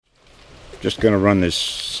Just going to run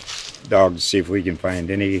this dog to see if we can find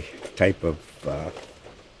any type of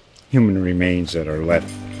human remains that are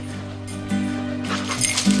left.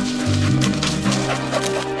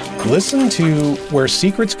 Listen to Where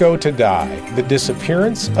Secrets Go to Die, The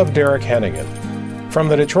Disappearance of Derek Hennigan. From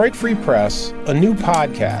the Detroit Free Press, a new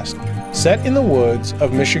podcast set in the woods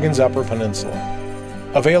of Michigan's Upper Peninsula.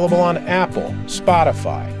 Available on Apple,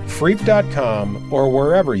 Spotify, Freep.com, or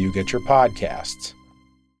wherever you get your podcasts.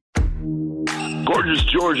 Gorgeous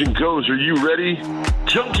George and Goes, are you ready?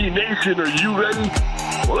 Junkie Nation, are you ready?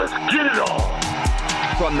 Well, let's get it on.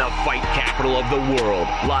 From the fight capital of the world,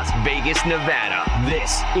 Las Vegas, Nevada,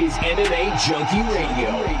 this is MMA Junkie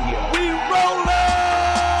Radio. We rollin'!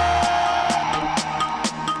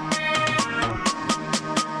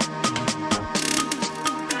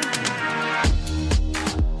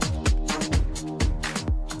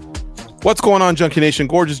 What's going on, Junkie Nation?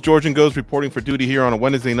 Gorgeous George and Goes reporting for duty here on a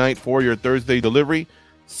Wednesday night for your Thursday delivery.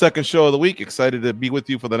 Second show of the week. Excited to be with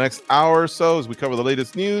you for the next hour or so as we cover the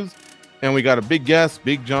latest news. And we got a big guest,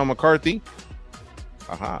 Big John McCarthy.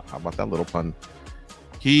 How about that little pun?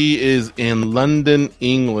 He is in London,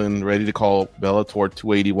 England, ready to call Bellator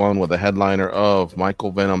 281 with a headliner of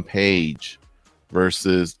Michael Venom Page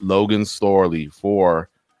versus Logan Storley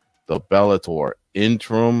for the Bellator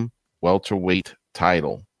interim welterweight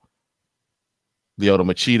title. Lyoto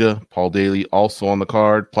Machida, Paul Daly also on the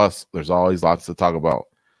card. Plus, there's always lots to talk about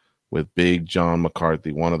with Big John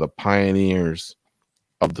McCarthy, one of the pioneers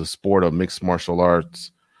of the sport of mixed martial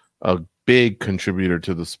arts, a big contributor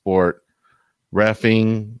to the sport,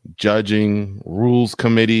 reffing, judging, rules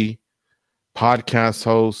committee, podcast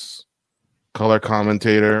host, color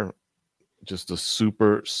commentator, just a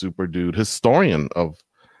super, super dude, historian of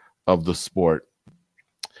the sport.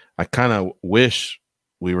 I kind of wish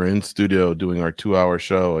we were in studio doing our 2-hour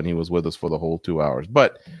show and he was with us for the whole 2 hours,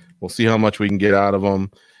 but we'll see how much we can get out of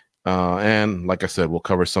him. And like I said, we'll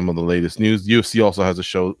cover some of the latest news. UFC also has a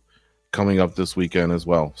show coming up this weekend as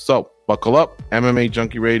well. So buckle up, MMA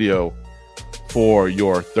Junkie Radio for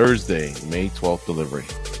your Thursday, May 12th delivery.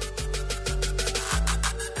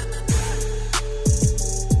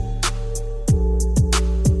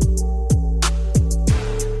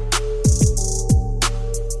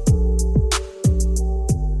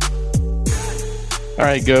 All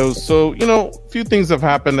right, Goes. So, a few things have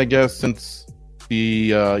happened, I guess, since the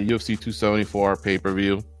UFC 274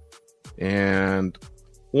 pay-per-view. And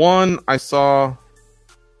one, I saw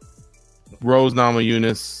Rose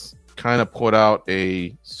Namajunas kind of put out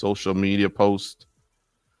a social media post.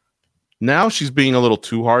 Now she's being a little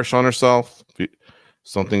too harsh on herself.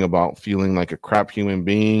 Something about feeling like a crap human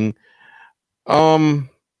being. No,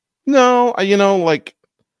 like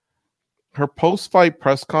her post-fight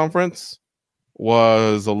press conference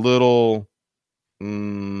was a little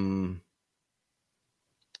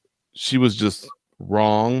she was just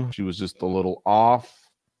wrong. She was just a little off.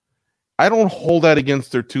 I don't hold that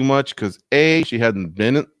against her too much because A, she hadn't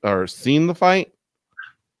been or seen the fight.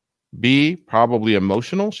 B, probably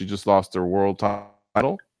emotional. She just lost her world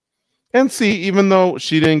title. And C, even though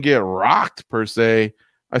she didn't get rocked per se,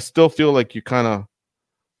 I still feel like you kind of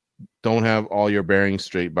don't have all your bearings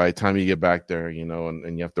straight by the time you get back there,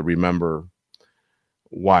 and you have to remember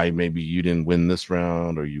why maybe you didn't win this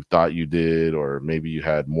round or you thought you did, or maybe you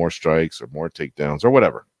had more strikes or more takedowns or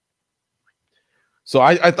whatever. So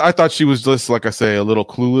I thought she was just, like I say, a little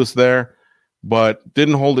clueless there, but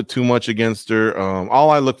didn't hold it too much against her. All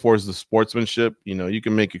I look for is the sportsmanship. You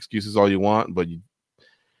can make excuses all you want, but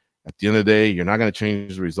at the end of the day, you're not going to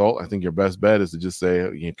change the result. I think your best bet is to just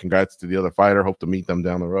say, congrats to the other fighter. Hope to meet them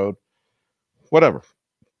down the road. Whatever.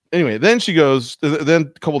 Anyway, then she goes.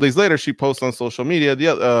 Then a couple days later, she posts on social media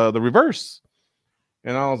the reverse,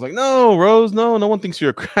 and I was like, "No, Rose, no one thinks you're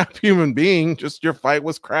a crap human being. Just your fight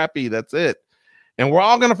was crappy. That's it, and we're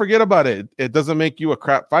all gonna forget about it. It doesn't make you a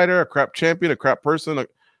crap fighter, a crap champion, a crap person,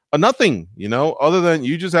 a nothing. Other than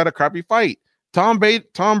you just had a crappy fight. Tom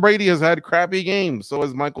Brady has had crappy games. So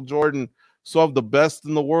has Michael Jordan. So have the best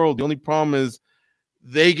in the world. The only problem is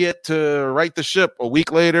they get to right the ship a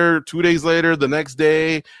week later, 2 days later, the next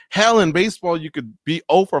day. Hell, in baseball, you could be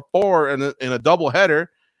 0 for 4 in a doubleheader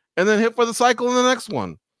and then hit for the cycle in the next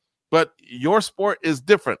one. But your sport is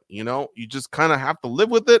different. You just kind of have to live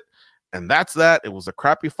with it. And that's that. It was a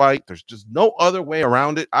crappy fight. There's just no other way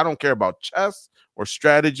around it. I don't care about chess or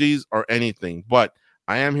strategies or anything. But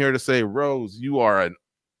I am here to say, Rose, you are an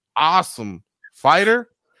awesome fighter,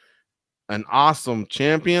 an awesome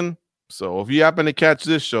champion. So if you happen to catch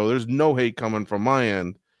this show, there's no hate coming from my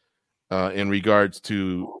end in regards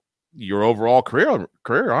to your overall career,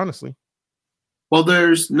 honestly. Well,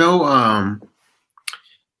 there's no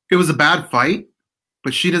It was a bad fight,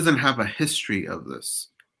 but she doesn't have a history of this.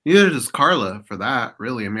 Neither does Carla for that,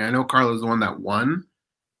 really. I mean, I know Carla's the one that won,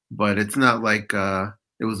 but it's not like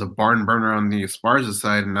it was a barn burner on the Esparza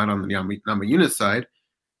side and not on the Namajunas side.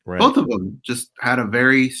 Right. Both of them just had a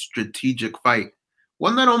very strategic fight.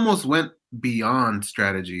 One that almost went beyond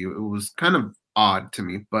strategy. It was kind of odd to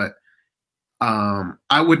me, but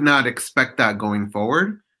I would not expect that going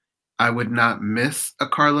forward. I would not miss a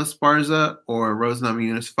Carla Esparza or a Rose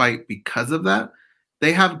Namajunas fight because of that.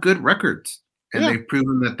 They have good records, and they've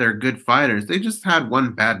proven that they're good fighters. They just had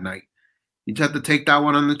one bad night. You just have to take that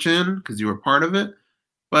one on the chin because you were part of it.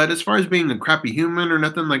 But as far as being a crappy human or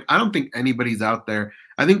nothing, like, I don't think anybody's out there.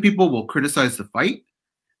 I think people will criticize the fight,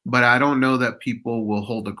 but I don't know that people will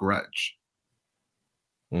hold a grudge.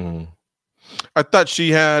 I thought she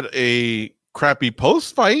had a crappy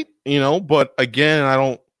post fight, but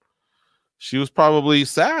again, she was probably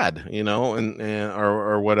sad, and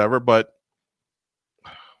or whatever, but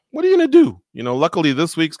what are you going to do? Luckily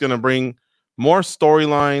this week's going to bring more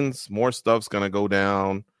storylines, more stuff's going to go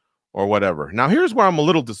down or whatever. Now, here's where I'm a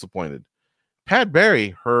little disappointed. Pat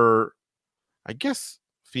Barry, her, I guess,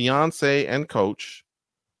 fiance and coach,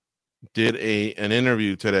 did an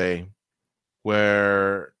interview today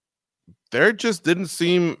where there just didn't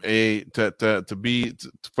seem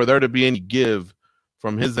for there to be any give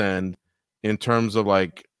from his end in terms of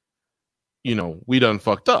like, we done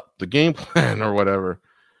fucked up the game plan or whatever.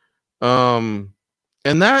 And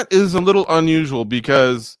that is a little unusual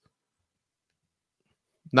because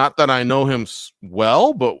not that I know him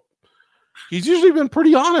well, but he's usually been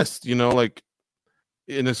pretty honest, like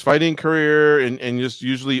in his fighting career and just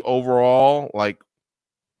usually overall, like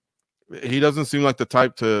he doesn't seem like the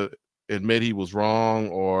type to admit he was wrong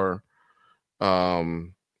or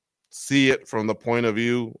see it from the point of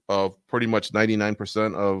view of pretty much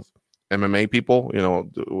 99% of MMA people,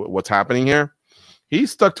 what's happening here. He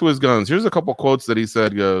stuck to his guns. Here's a couple quotes that he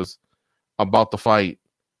said about the fight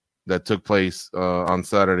that took place on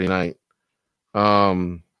Saturday night.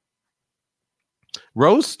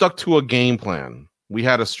 Rose stuck to a game plan. We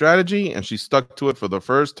had a strategy and she stuck to it for the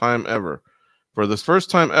first time ever. For this first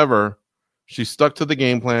time ever, she stuck to the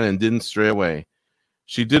game plan and didn't stray away.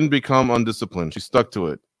 She didn't become undisciplined. She stuck to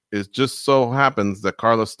it. It just so happens that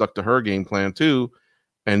Carla stuck to her game plan too,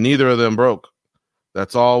 and neither of them broke.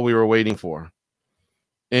 That's all we were waiting for.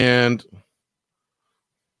 And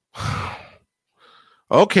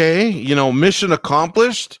okay, mission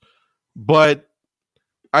accomplished, but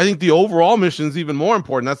I think the overall mission is even more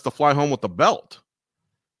important. That's to fly home with the belt,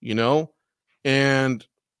 and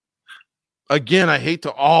again, I hate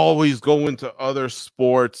to always go into other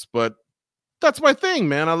sports, but that's my thing,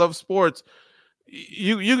 man. I love sports.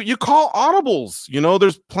 You call audibles,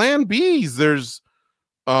 there's plan Bs, there's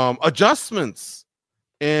adjustments,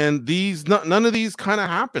 and none of these kind of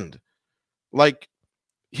happened. Like,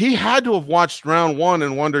 he had to have watched round one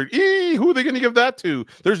and wondered, who are they going to give that to?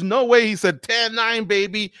 There's no way he said 10-9,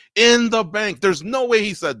 baby, in the bank. There's no way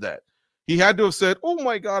he said that. He had to have said, oh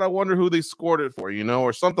my God, I wonder who they scored it for,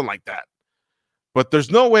 or something like that. But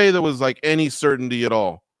there's no way there was like any certainty at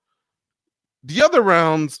all. The other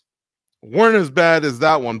rounds weren't as bad as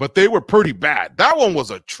that one, but they were pretty bad. That one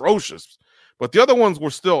was atrocious. But the other ones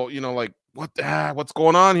were still, like, what's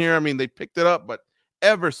going on here? I mean, they picked it up, but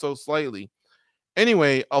ever so slightly.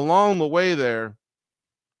 Anyway, along the way there,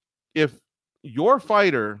 if your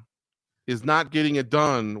fighter is not getting it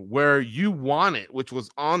done where you want it, which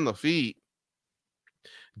was on the feet,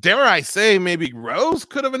 dare I say maybe Rose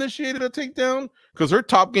could have initiated a takedown because her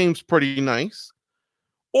top game's pretty nice.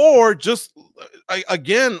 Or just,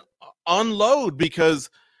 again, unload, because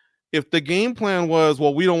if the game plan was,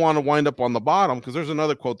 well, we don't want to wind up on the bottom, because there's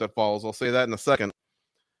another quote that follows. I'll say that in a second.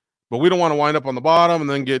 But we don't want to wind up on the bottom and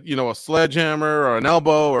then get, a sledgehammer or an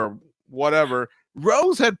elbow or whatever.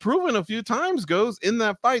 Rose had proven a few times, in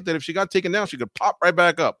that fight, that if she got taken down, she could pop right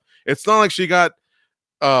back up. It's not like she got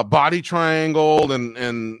body triangled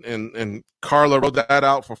and Carla rode that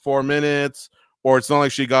out for 4 minutes, or it's not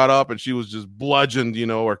like she got up and she was just bludgeoned,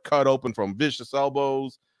 or cut open from vicious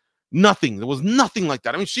elbows. Nothing. There was nothing like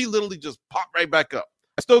that. I mean, she literally just popped right back up.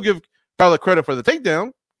 I still give Carla credit for the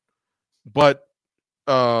takedown, but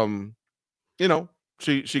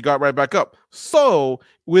she got right back up. So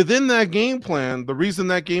within that game plan, the reason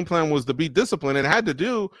that game plan was to be disciplined, it had to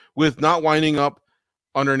do with not winding up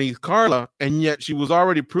underneath Carla, and yet she was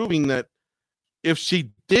already proving that if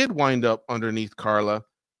she did wind up underneath Carla,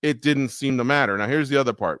 it didn't seem to matter. Now, here's the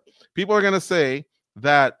other part. People are going to say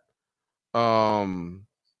that, in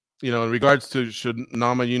regards to should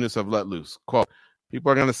Namajunas have let loose, quote,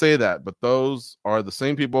 people are going to say that, but those are the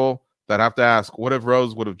same people that have to ask, what if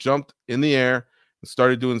Rose would have jumped in the air and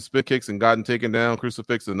started doing spin kicks and gotten taken down,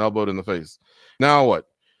 crucifixed, and elbowed in the face? Now what?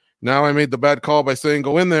 Now I made the bad call by saying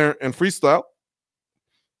go in there and freestyle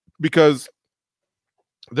because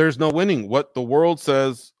there's no winning. What the world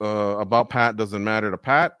says about Pat doesn't matter to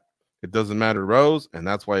Pat. It doesn't matter to Rose, and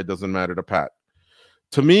that's why it doesn't matter to Pat.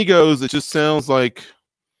 To me, it just sounds like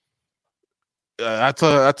that's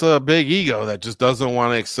a big ego that just doesn't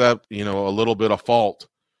want to accept, a little bit of fault.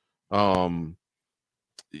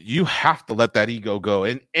 You have to let that ego go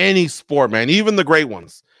in any sport, man. Even the great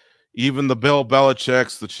ones, even the Bill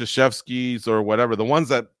Belichick's, the Krzyzewskis, or whatever, the ones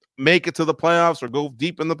that make it to the playoffs or go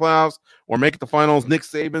deep in the playoffs or make it to finals, Nick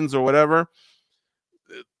Saban's or whatever.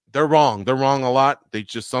 They're wrong. They're wrong a lot. They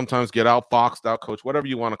just sometimes get outfoxed, outcoached, whatever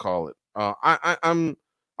you want to call it.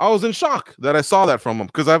 I was in shock that I saw that from him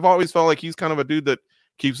because I've always felt like he's kind of a dude that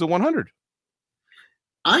keeps it 100.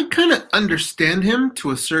 I kind of understand him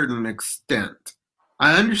to a certain extent.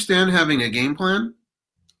 I understand having a game plan,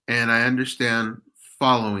 and I understand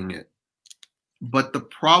following it. But the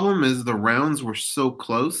problem is the rounds were so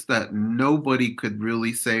close that nobody could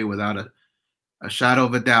really say without a shadow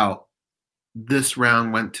of a doubt, this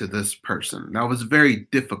round went to this person. That was very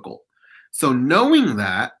difficult. So knowing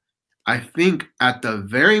that, I think at the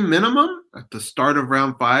very minimum, at the start of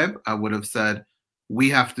round 5, I would have said, we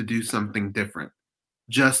have to do something different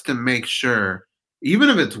just to make sure, even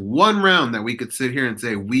if it's one round that we could sit here and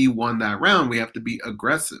say we won that round, we have to be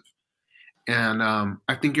aggressive. And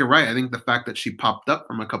I think you're right. I think the fact that she popped up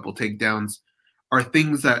from a couple takedowns are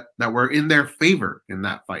things that were in their favor in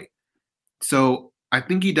that fight. So I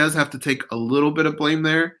think he does have to take a little bit of blame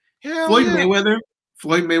there. Floyd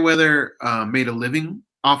Mayweather made a living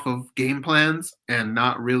off of game plans and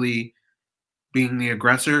not really being the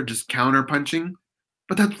aggressor, just counter punching.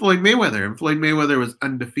 But that's Floyd Mayweather, and Floyd Mayweather was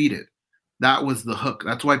undefeated. That was the hook.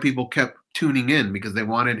 That's why people kept tuning in, because they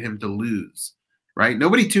wanted him to lose, right?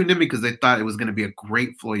 Nobody tuned in because they thought it was going to be a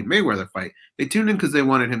great Floyd Mayweather fight. They tuned in because they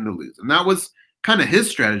wanted him to lose. And that was kind of his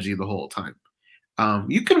strategy the whole time.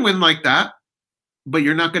 You can win like that, but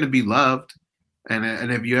you're not going to be loved.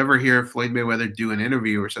 And if you ever hear Floyd Mayweather do an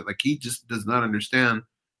interview or something, like, he just does not understand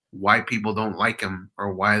why people don't like him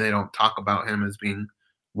or why they don't talk about him as being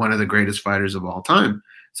one of the greatest fighters of all time.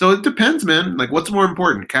 So it depends, man. Like, what's more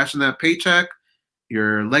important, cashing that paycheck,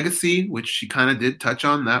 your legacy, which she kind of did touch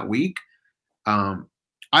on that week. I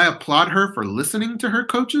applaud her for listening to her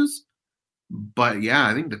coaches, but yeah,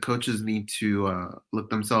 I think the coaches need to look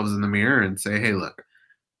themselves in the mirror and say, hey, look,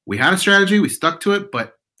 we had a strategy, we stuck to it,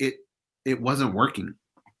 but it wasn't working.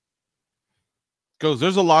 Because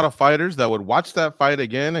there's a lot of fighters that would watch that fight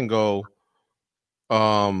again and go,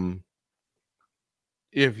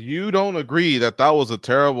 if you don't agree that was a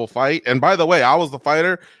terrible fight, and by the way, I was the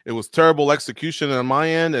fighter, it was terrible execution on my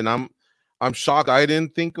end, and I'm shocked I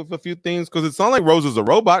didn't think of a few things, because it's not like Rose is a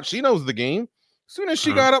robot. She knows the game. As soon as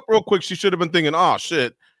she got up real quick, she should have been thinking, oh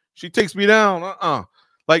shit, she takes me down.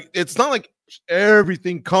 Like, it's not like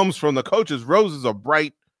everything comes from the coaches. Rose is a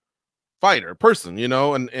bright fighter person,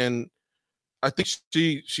 and I think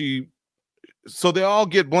she so they all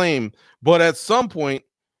get blamed, but at some point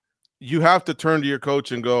you have to turn to your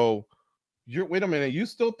coach and go, wait a minute, you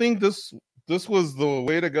still think this was the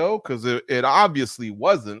way to go? Because it obviously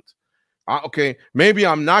wasn't. Okay, maybe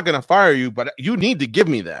I'm not going to fire you, but you need to give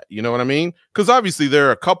me that. You know what I mean? Because obviously there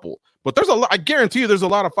are a couple, but there's a lot. I guarantee you there's a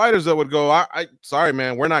lot of fighters that would go, I sorry,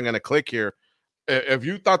 man, we're not going to click here. If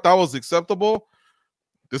you thought that was acceptable,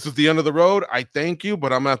 this is the end of the road. I thank you,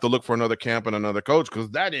 but I'm going to have to look for another camp and another coach, because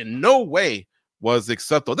that in no way was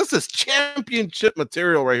acceptable. This is championship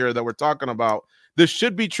material right here that we're talking about. This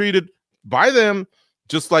should be treated by them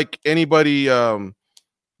just like anybody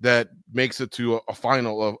that makes it to a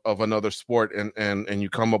final of another sport, and you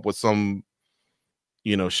come up with some,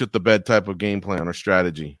 shit the bed type of game plan or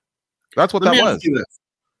strategy. That's what that was.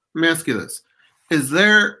 Let me ask you this. Is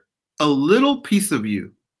there a little piece of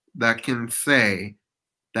you that can say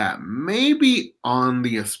that maybe on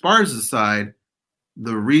the Esparza side,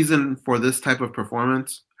 the reason for this type of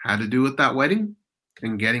performance had to do with that wedding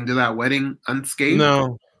and getting to that wedding unscathed?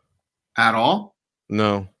 No. At all?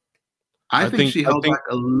 No. I think she held back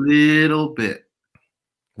a little bit.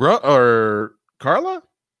 Or Carla?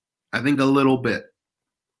 I think a little bit.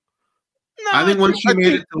 No, I think once she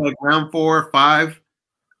made it to like round 4 or 5,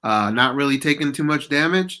 not really taking too much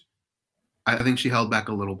damage, I think she held back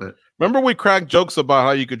a little bit. Remember we cracked jokes about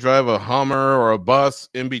how you could drive a Hummer or a bus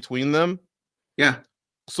in between them? Yeah.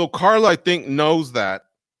 So Carla, I think, knows that.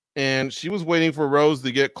 And she was waiting for Rose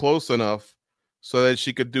to get close enough so that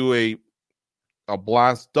she could do a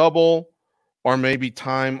blast double or maybe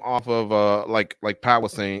time off of like Pat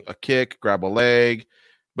was saying, a kick, grab a leg.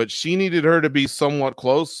 But she needed her to be somewhat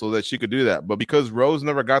close so that she could do that. But because Rose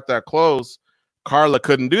never got that close, Carla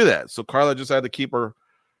couldn't do that. So Carla just had to keep her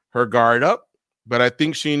guard up. But I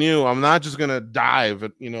think she knew, I'm not just gonna dive,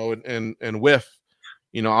 and whiff.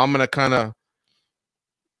 I'm gonna kind of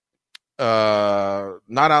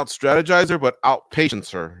not out strategize her, but out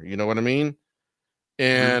patience her. You know what I mean?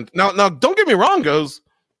 And now don't get me wrong, goes.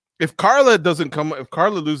 If Carla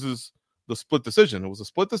loses the split decision, it was a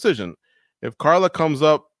split decision. If Carla comes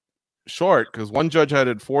up short, because one judge had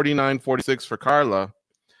it 49-46 for Carla,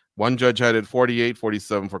 one judge had it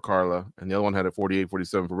 48-47 for Carla, and the other one had it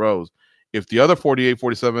 48-47 for Rose. If the other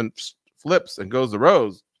 48-47 flips and goes to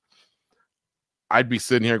Rose, I'd be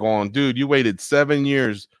sitting here going, dude, you waited 7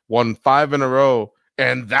 years, won 5 in a row,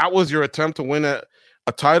 and that was your attempt to win a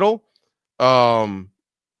title? But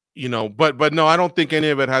no, I don't think any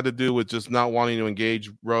of it had to do with just not wanting to engage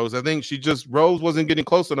Rose. I think Rose wasn't getting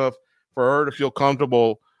close enough for her to feel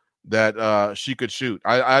comfortable that she could shoot.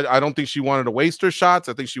 I don't think she wanted to waste her shots.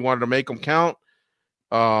 I think she wanted to make them count,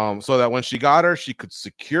 so that when she got her, she could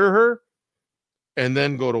secure her and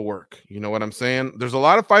then go to work. You know what I'm saying? There's a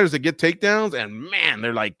lot of fighters that get takedowns, and man,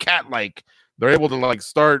 they're like cat-like. They're able to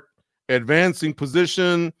start advancing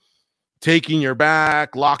position, taking your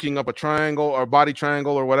back, locking up a triangle or body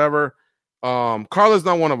triangle or whatever. Carla's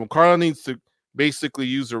not one of them. Carla needs to basically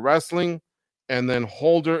use her wrestling and then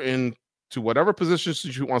hold her into whatever position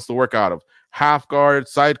she wants to work out of. Half guard,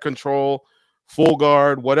 side control, full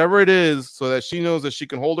guard, whatever it is, so that she knows that she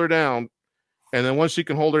can hold her down. And then once she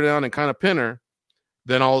can hold her down and kind of pin her,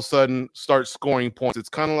 then all of a sudden start scoring points. It's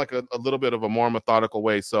kind of like a little bit of a more methodical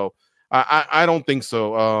way. So I don't think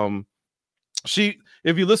so.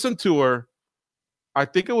 If you listen to her, I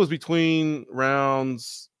think it was between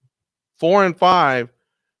rounds 4 and 5.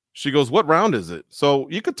 She goes, "What round is it?" So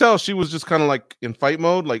you could tell she was just kind of like in fight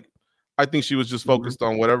mode. Like, I think she was just focused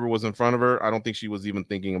on whatever was in front of her. I don't think she was even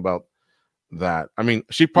thinking about that. I mean,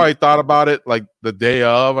 she probably thought about it like the day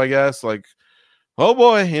of, I guess. Like, oh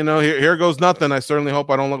boy, here goes nothing. I certainly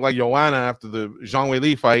hope I don't look like Joanna after the Zhang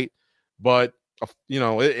Weili fight. But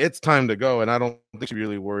it's time to go, and I don't think she's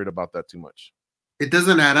really worried about that too much. It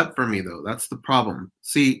doesn't add up for me, though. That's the problem.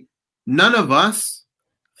 See, none of us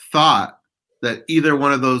thought that either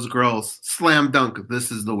one of those girls slam dunk,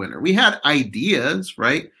 this is the winner. We had ideas,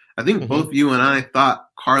 right? I think both you and I thought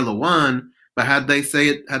Carla won, but had they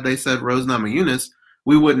said Rose Namajunas,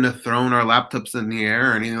 we wouldn't have thrown our laptops in the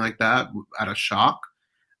air or anything like that out of shock.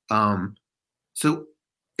 So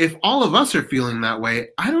if all of us are feeling that way,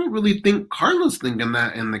 I don't really think Carla's thinking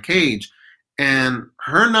that in the cage. And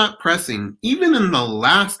her not pressing, even in the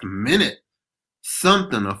last minute,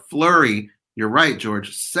 a flurry. You're right,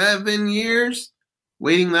 George. 7 years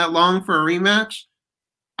waiting that long for a rematch.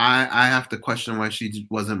 I have to question why she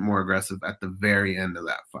wasn't more aggressive at the very end of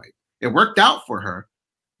that fight. It worked out for her,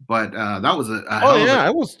 but that was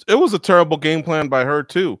it was a terrible game plan by her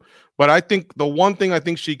too. But I think the one thing I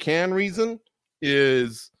think she can reason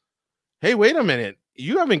is, hey, wait a minute.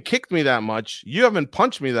 You haven't kicked me that much. You haven't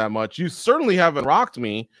punched me that much. You certainly haven't rocked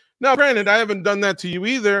me. Now, granted, I haven't done that to you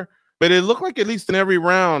either, but it looked like at least in every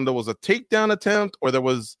round there was a takedown attempt or there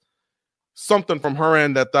was something from her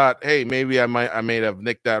end that thought, hey, maybe I may have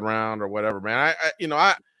nicked that round or whatever, man.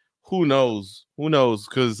 Who knows?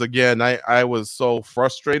 Because again, I was so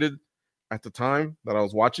frustrated at the time that I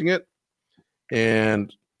was watching it,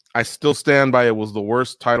 and I still stand by it was the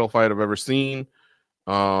worst title fight I've ever seen.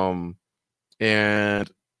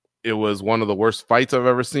 And it was one of the worst fights I've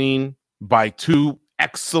ever seen by two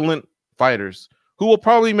excellent fighters who will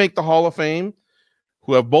probably make the Hall of Fame,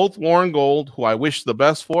 who have both worn gold, who I wish the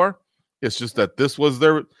best for. It's just that this was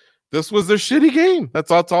their shitty game.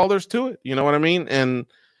 That's all there's to it. You know what I mean? And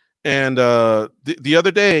the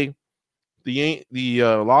other day, the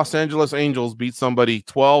Los Angeles Angels beat somebody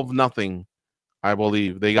 12-0. I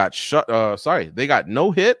believe they got they got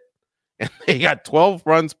no hit, and they got 12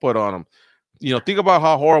 runs put on them. Think about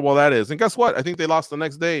how horrible that is. And guess what? I think they lost the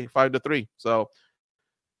next day, 5-3. So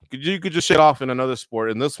you could just shut off in another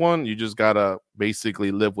sport. In this one, you just gotta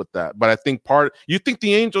basically live with that. But I think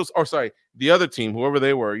the Angels, the other team, whoever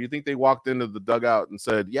they were, you think they walked into the dugout and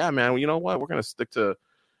said, "Yeah, man, you know what? We're gonna stick to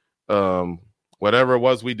whatever it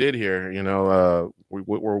was we did here.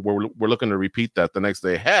 We're looking to repeat that the next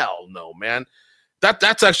day." Hell no, man.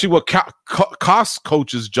 That's actually what costs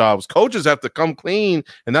coaches jobs. Coaches have to come clean,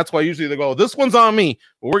 and that's why usually they go, "This one's on me.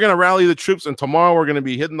 But we're going to rally the troops, and tomorrow we're going to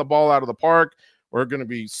be hitting the ball out of the park. We're going to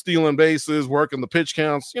be stealing bases, working the pitch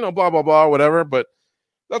counts, blah blah blah, whatever." But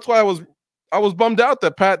that's why I was bummed out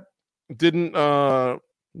that Pat didn't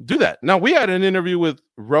do that. Now, we had an interview with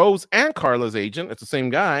Rose and Carla's agent. It's the same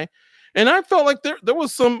guy. And I felt like there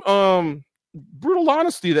was some brutal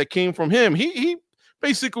honesty that came from him. He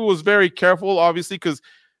basically was very careful, obviously, because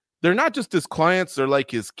they're not just his clients, they're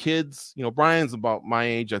like his kids. You know, Brian's about my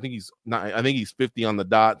age. I think he's 50 on the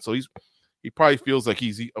dot. So he probably feels like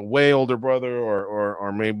he's a way older brother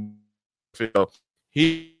or maybe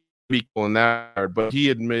he be cool in that, but he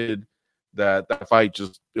admitted that fight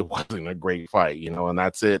it wasn't a great fight, you know, and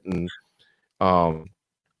that's it. And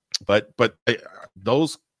but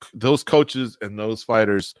those coaches and those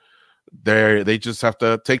fighters, they just have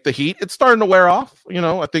to take the heat. It's starting to wear off, you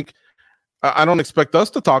know. I think I don't expect us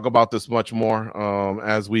to talk about this much more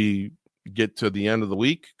as we get to the end of the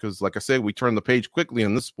week, because like I said, we turn the page quickly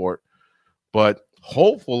in this sport. But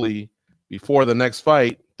hopefully before the next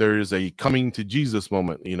fight, there is a coming to Jesus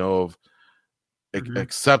moment, you know, of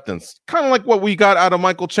acceptance, kind of like what we got out of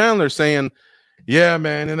Michael Chandler saying, yeah,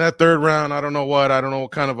 man, in that third round, I don't know what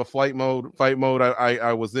kind of a fight mode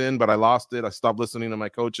I was in, but I lost it. I stopped listening to my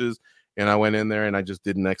coaches and I went in there and I just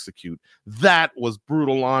didn't execute. That was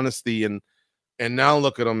brutal honesty. And now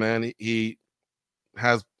look at him, man. He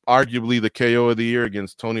has arguably the KO of the year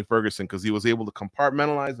against Tony Ferguson because he was able to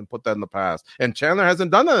compartmentalize and put that in the past. And Chandler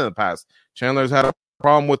hasn't done that in the past. Chandler's had a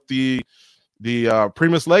problem with the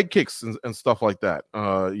Primus leg kicks and stuff like that.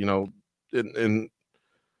 You know, and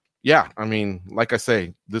yeah, I mean, like I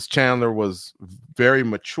say, this Chandler was very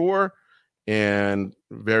mature and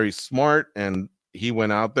very smart, and he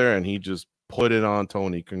went out there and he just put it on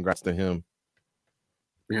Tony. Congrats to him.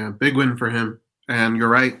 Yeah, big win for him. And you're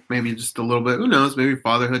right, maybe just a little bit. Who knows? Maybe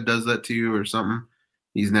fatherhood does that to you or something.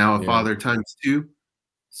 He's now a father times 2.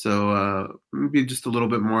 So maybe just a little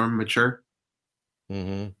bit more mature.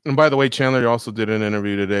 Mm-hmm. And by the way, Chandler also did an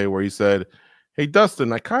interview today where he said, hey,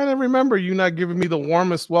 Dustin, I kind of remember you not giving me the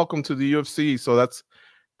warmest welcome to the UFC. So that's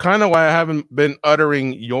kind of why I haven't been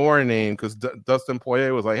uttering your name, because Dustin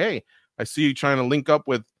Poirier was like, hey, I see you trying to link up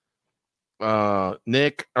with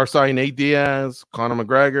Nate Diaz, Conor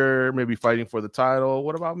McGregor, maybe fighting for the title.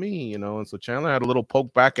 What about me? You know, and so Chandler had a little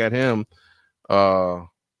poke back at him. That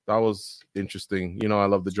was interesting. You know, I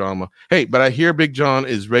love the drama. Hey, but I hear Big John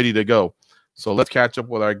is ready to go. So let's catch up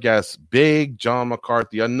with our guest, Big John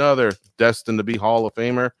McCarthy, another destined to be Hall of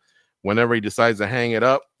Famer whenever he decides to hang it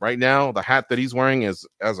up. Right now, the hat that he's wearing is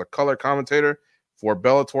as a color commentator for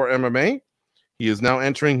Bellator MMA. He is now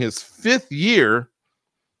entering his 5th year.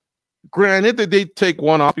 Granted, they did take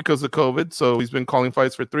one off because of COVID, so he's been calling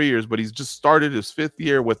fights for 3 years, but he's just started his 5th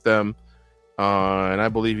year with them, and I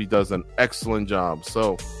believe he does an excellent job.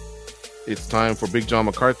 So it's time for Big John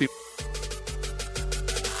McCarthy.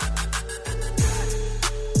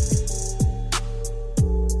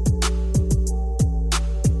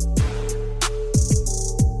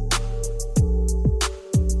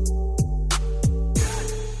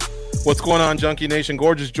 What's going on, Junkie Nation?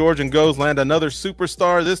 Gorgeous George and Goes land another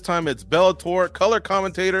superstar. This time it's Bellator color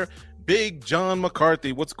commentator Big John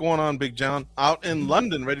McCarthy. What's going on, Big John? Out in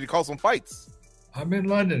London, ready to call some fights. I'm in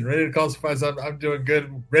London, ready to call some fights. I'm doing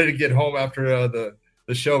good, ready to get home after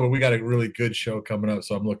the show, but we got a really good show coming up,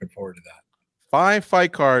 so I'm looking forward to that. 5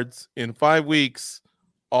 fight cards in 5 weeks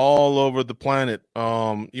all over the planet.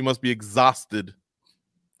 You must be exhausted.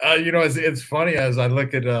 You know, it's funny as I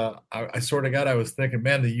look at I sort of I was thinking,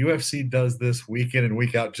 man, the UFC does this week in and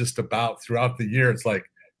week out just about throughout the year. It's like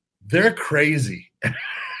they're crazy.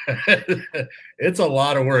 It's a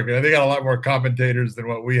lot of work. And they got a lot more commentators than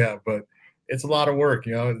what we have, but it's a lot of work.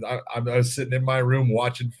 You know, I was sitting in my room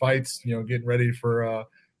watching fights, you know, getting ready for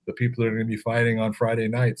the people that are going to be fighting on Friday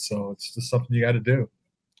night. So it's just something you got to do.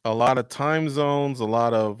 A lot of time zones, a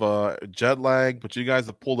lot of jet lag, but you guys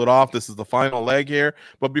have pulled it off. This is the final leg here.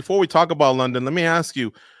 But before we talk about London, let me ask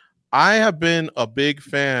you, I have been a big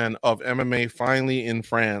fan of MMA finally in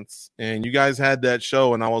France, and you guys had that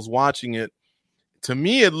show, and I was watching it. To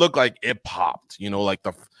me, it looked like it popped, you know, like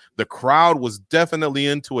the crowd was definitely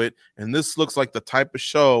into it, and this looks like the type of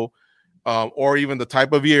show or even the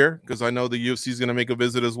type of year, because I know the UFC is going to make a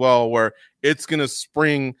visit as well, where it's going to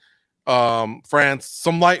spring France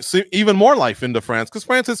some life, even more life into France, because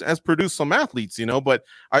France has produced some athletes, you know. But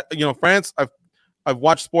France, I've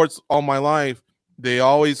watched sports all my life. They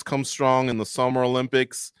always come strong in the Summer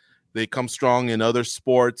Olympics. They come strong in other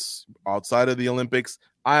sports outside of the Olympics.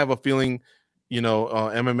 I have a feeling,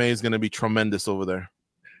 MMA is going to be tremendous over there.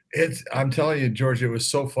 I'm telling you, George, it was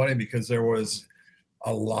so funny because there was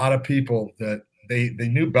a lot of people that they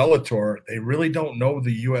knew Bellator. They really don't know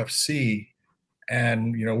the UFC.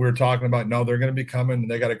 And, we were talking about, no, they're going to be coming.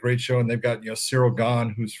 They got a great show, and they've got, Cyril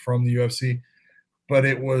Gahn, who's from the UFC. But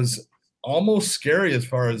it was almost scary as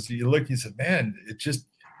far as you look. You said, man,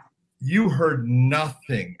 you heard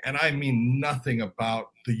nothing, and I mean nothing about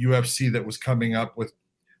the UFC that was coming up with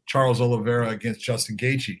Charles Oliveira against Justin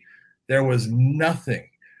Gaethje. There was nothing,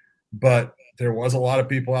 but there was a lot of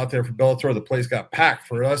people out there for Bellator. The place got packed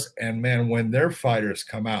for us, and man, when their fighters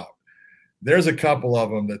come out, there's a couple of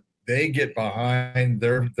them that they get behind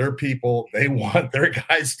their people. They want their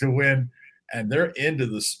guys to win, and they're into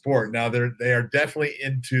the sport. Now they are definitely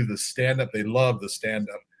into the stand-up. They love the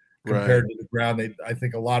stand-up compared to the ground. I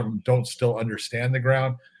think a lot of them don't still understand the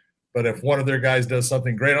ground, but if one of their guys does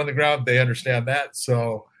something great on the ground, they understand that.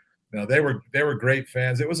 So, they were great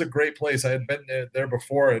fans. It was a great place. I had been there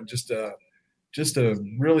before, and just a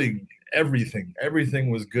really everything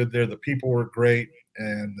was good there. The people were great,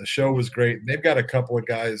 and the show was great. And they've got a couple of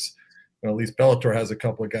guys, at least Bellator has a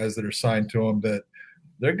couple of guys that are signed to them that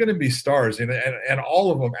they're going to be stars. And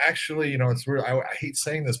all of them actually, it's real. I hate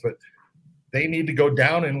saying this, but they need to go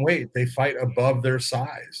down in weight. They fight above their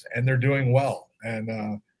size, and they're doing well.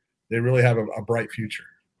 And they really have a bright future.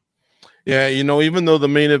 Yeah, even though the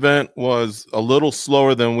main event was a little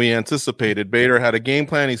slower than we anticipated, Bader had a game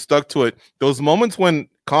plan. He stuck to it. Those moments when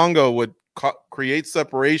Congo would create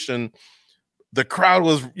separation, the crowd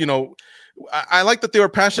was, I like that they were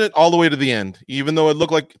passionate all the way to the end. Even though it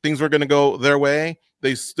looked like things were going to go their way,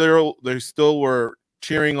 they still were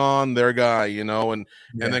cheering on their guy, and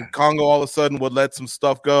then Congo all of a sudden would let some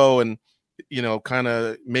stuff go and, kind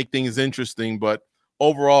of make things interesting. But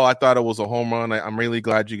overall, I thought it was a home run. I'm really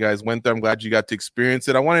glad you guys went there. I'm glad you got to experience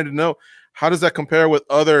it. I wanted to know, how does that compare with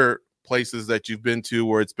other places that you've been to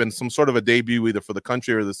where it's been some sort of a debut either for the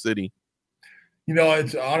country or the city?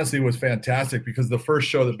 It honestly was fantastic because the first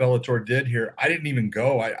show that Bellator did here, I didn't even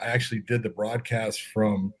go. I actually did the broadcast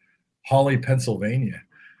from Hawley, Pennsylvania.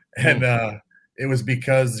 And it was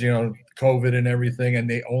because, COVID and everything, and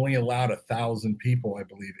they only allowed 1,000 people, I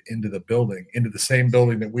believe, into the same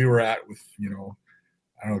building that we were at with,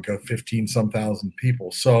 15 some thousand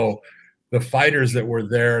people. So the fighters that were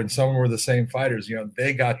there, and some were the same fighters,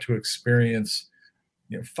 they got to experience,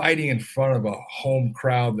 fighting in front of a home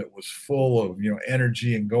crowd that was full of,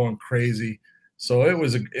 energy and going crazy. So it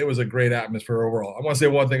was a great atmosphere overall. I want to say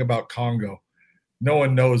one thing about Congo. No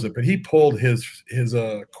one knows it, but he pulled his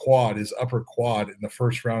upper quad in the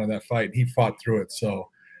first round of that fight, and he fought through it. So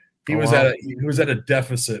he was at a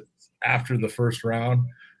deficit after the first round,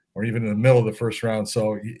 or even in the middle of the first round.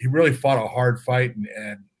 So he really fought a hard fight,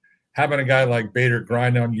 and having a guy like Bader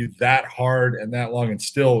grind on you that hard and that long and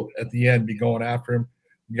still at the end be going after him,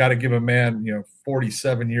 you got to give a man,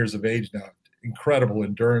 47 years of age now, incredible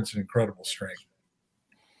endurance and incredible strength.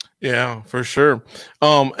 Yeah, for sure.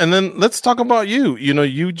 And then let's talk about you.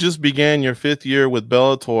 You just began your 5th year with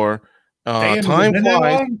Bellator. Time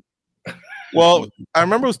flies. Well, I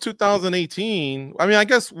remember it was 2018. I mean, I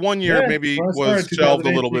guess 1 year maybe was shelved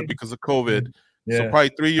a little bit because of COVID. Yeah. So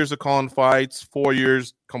probably 3 years of calling fights, 4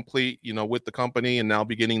 years complete, with the company, and now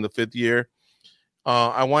beginning the 5th year.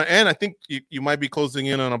 I think you might be closing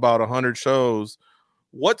in on about 100 shows.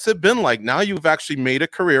 What's it been like? Now you've actually made a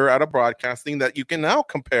career out of broadcasting that you can now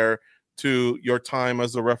compare to your time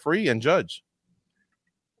as a referee and judge.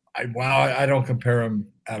 I don't compare them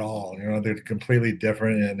at all. They're completely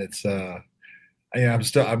different, and it's I'm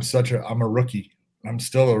a rookie. I'm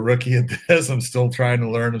still a rookie at this. I'm still trying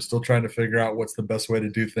to learn. I'm still trying to figure out what's the best way to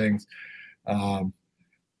do things. The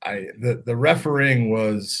refereeing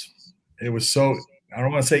was so, I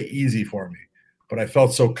don't want to say easy for me, but I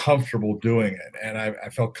felt so comfortable doing it. And I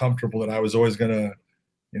felt comfortable that I was always going to,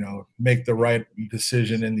 make the right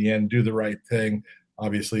decision in the end, do the right thing.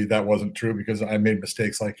 Obviously that wasn't true because I made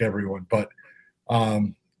mistakes like everyone, but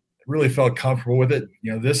really felt comfortable with it.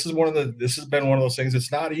 This has been one of those things.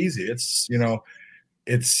 It's not easy. It's,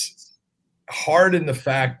 it's hard in the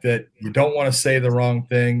fact that you don't want to say the wrong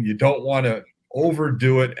thing. You don't want to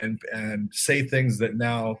overdo it and say things that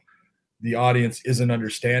now the audience isn't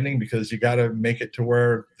understanding, because you got to make it to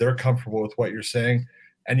where they're comfortable with what you're saying.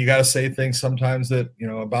 And you got to say things sometimes that,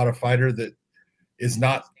 about a fighter that is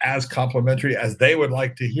not as complimentary as they would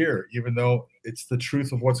like to hear, even though it's the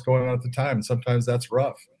truth of what's going on at the time. And sometimes that's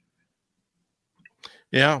rough.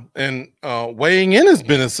 Yeah. And weighing in has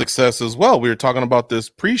been a success as well. We were talking about this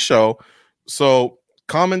pre-show. So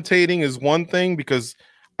commentating is one thing, because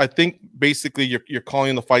I think basically you're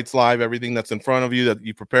calling the fights live, everything that's in front of you that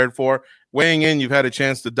you prepared for. Weighing in, you've had a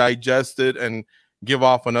chance to digest it and give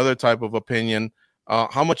off another type of opinion.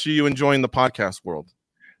 How much are you enjoying the podcast world?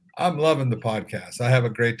 I'm loving the podcast. I have a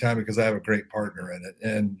great time because I have a great partner in it.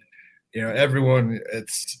 And, everyone,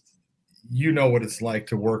 you know what it's like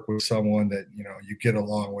to work with someone that, you know, you get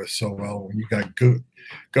along with so well when you got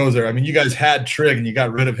goes there. I mean, you guys had Trig and you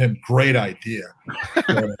got rid of him. Great idea.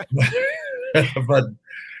 But,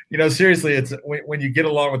 you know, seriously, it's when you get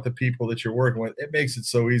along with the people that you're working with, it makes it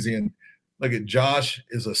so easy. And look at Josh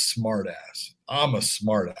is a smart ass. I'm a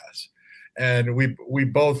smart ass. And we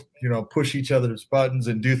both, you know, push each other's buttons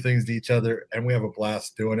and do things to each other. And we have a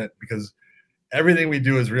blast doing it because everything we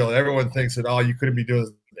do is real. Everyone thinks that, oh, you couldn't be doing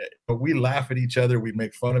this. But we laugh at each other. We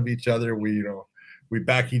make fun of each other. We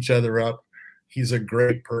back each other up. He's a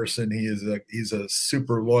great person. He's a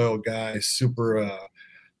super loyal guy, super,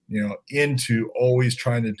 into always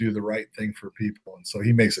trying to do the right thing for people. And so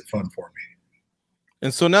he makes it fun for me.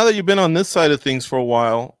 And so now that you've been on this side of things for a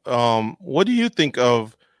while, what do you think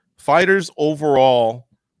of fighters overall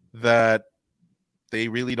that they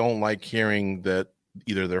really don't like hearing that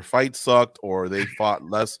either their fight sucked or they fought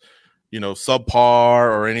less,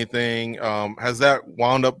 subpar or anything? Has that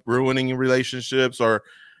wound up ruining your relationships, or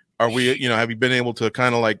are we, have you been able to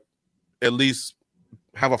kind of like at least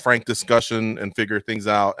have a frank discussion and figure things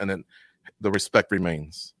out, and then the respect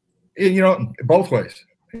remains? Both ways.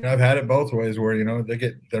 I've had it both ways where,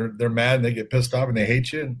 they're mad and they get pissed off and they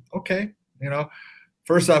hate you. And okay,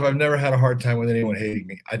 first off, I've never had a hard time with anyone hating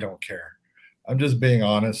me. I don't care. I'm just being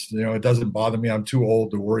honest. It doesn't bother me. I'm too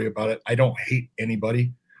old to worry about it. I don't hate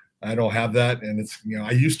anybody. I don't have that. And it's,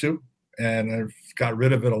 I used to, and I've got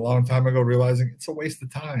rid of it a long time ago, realizing it's a waste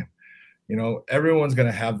of time. Everyone's going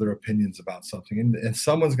to have their opinions about something, and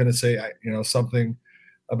someone's going to say, something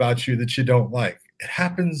about you that you don't like. It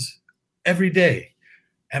happens every day,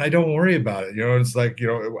 and I don't worry about it. It's like,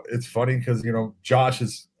 it's funny because, Josh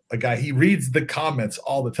is a guy, he reads the comments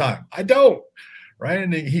all the time. I don't, right?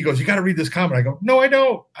 And he goes, you got to read this comment. I go, no, I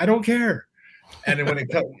don't. I don't care. And then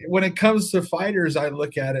when it comes to fighters, I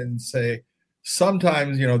look at it and say,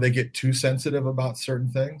 sometimes, they get too sensitive about certain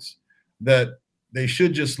things that they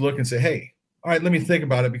should just look and say, hey, all right, let me think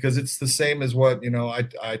about it, because it's the same as what,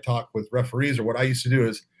 I talk with referees, or what I used to do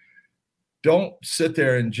is, don't sit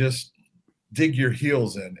there and just dig your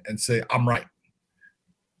heels in and say, I'm right.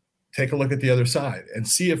 Take a look at the other side and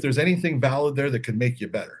see if there's anything valid there that could make you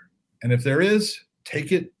better. And if there is,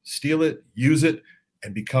 take it, steal it, use it,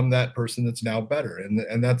 and become that person that's now better.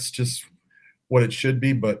 And that's just what it should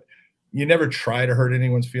be. But you never try to hurt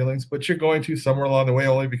anyone's feelings, but you're going to somewhere along the way,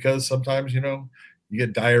 only because sometimes, you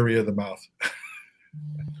get diarrhea of the mouth.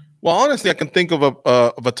 Well, honestly, I can think of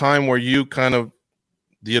a time where you kind of,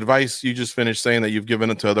 the advice you just finished saying that you've given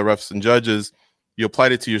it to other refs and judges, you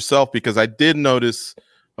applied it to yourself, because I did notice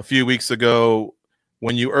a few weeks ago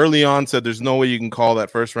when you early on said there's no way you can call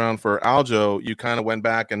that first round for Aljo, you kind of went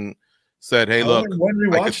back and said, hey, look,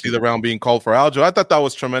 I could see the round being called for Aljo. I thought that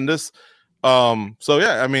was tremendous. So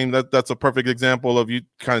yeah, I mean, that's a perfect example of you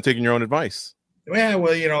kind of taking your own advice. Yeah,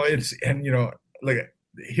 well, look,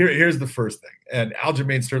 here's the first thing. And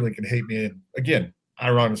Aljamain Sterling can hate me, and again, I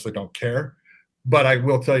honestly don't care. But I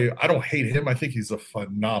will tell you, I don't hate him. I think he's a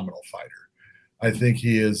phenomenal fighter. I think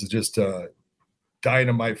he is just a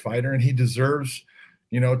dynamite fighter, and he deserves,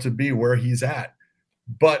 to be where he's at.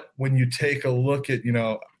 But when you take a look at,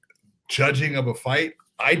 judging of a fight,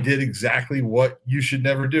 I did exactly what you should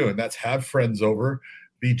never do, and that's have friends over,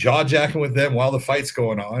 be jaw-jacking with them while the fight's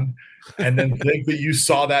going on, and then think that you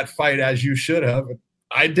saw that fight as you should have.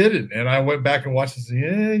 I didn't, and I went back and watched and said,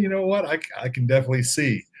 yeah, you know what? I can definitely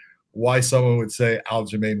see why someone would say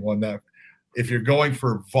Aljamain won that. If you're going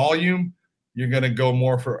for volume, you're going to go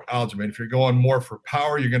more for Aljamain. If you're going more for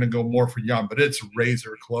power, you're going to go more for Jan. But it's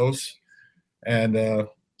razor close, and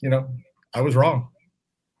I was wrong.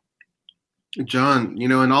 John,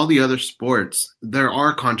 in all the other sports, there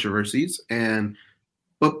are controversies,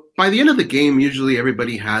 but by the end of the game, usually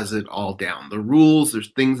everybody has it all down. The rules,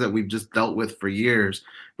 there's things that we've just dealt with for years.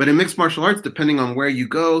 But in mixed martial arts, depending on where you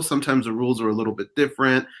go, sometimes the rules are a little bit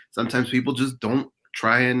different. Sometimes people just don't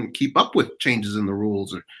try and keep up with changes in the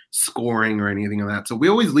rules or scoring or anything like that. So we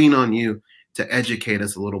always lean on you to educate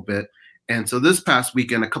us a little bit. And so this past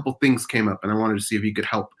weekend, a couple things came up, and I wanted to see if you could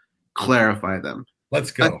help clarify them.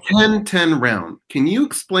 Let's go. A 10-10 round. Can you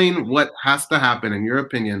explain what has to happen, in your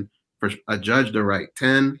opinion, for a judge to write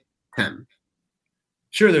 10-10?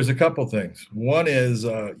 Sure, there's a couple things. One is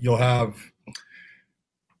you'll have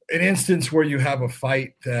an instance where you have a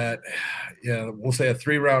fight that, we'll say a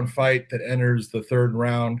 3-round fight that enters the 3rd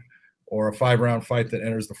round, or a 5-round fight that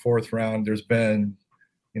enters the 4th round. There's been,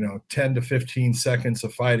 10 to 15 seconds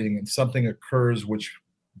of fighting, and something occurs which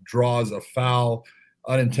draws a foul,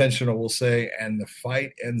 unintentional, we'll say, and the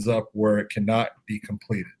fight ends up where it cannot be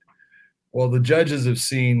completed. Well, the judges have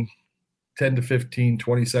seen 10 to 15,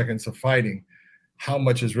 20 seconds of fighting. how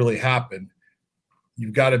much has really happened,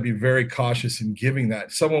 you've got to be very cautious in giving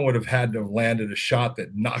that. Someone would have had to have landed a shot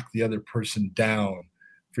that knocked the other person down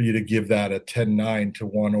for you to give that a 10-9 to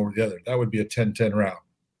one over the other. That would be a 10-10 round.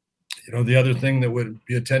 The other thing that would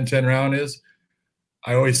be a 10-10 round is,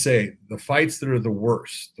 I always say, the fights that are the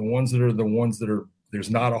worst, the ones that are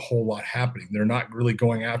there's not a whole lot happening. They're not really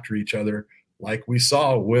going after each other like we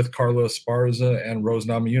saw with Carla Esparza and Rose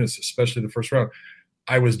Namajunas, especially the first round.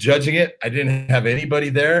 I was judging it. I didn't have anybody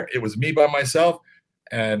there. It was me by myself,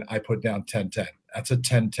 and I put down 10-10. That's a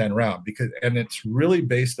 10-10 round and it's really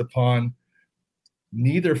based upon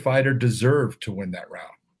neither fighter deserved to win that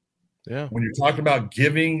round. Yeah. When you're talking about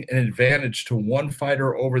giving an advantage to one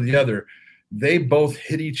fighter over the other, they both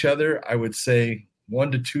hit each other, I would say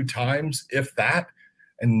 1 to 2 times, if that,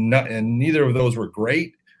 and neither of those were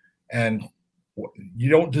great. And you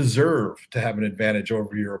don't deserve to have an advantage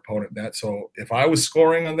over your opponent in that. So if I was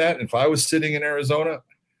scoring on that, if I was sitting in Arizona,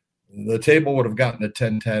 the table would have gotten a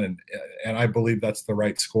 10-10, and I believe that's the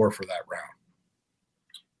right score for that round.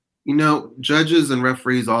 Judges and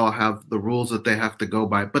referees all have the rules that they have to go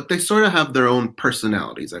by, but they sort of have their own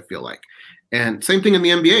personalities, I feel like. And same thing in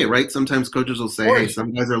the NBA, right? Sometimes coaches will say, hey,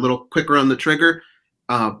 some guys are a little quicker on the trigger.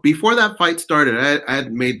 Before that fight started, I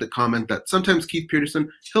had made the comment that sometimes Keith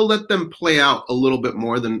Peterson, he'll let them play out a little bit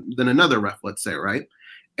more than another ref, let's say, right?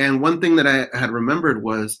 And one thing that I had remembered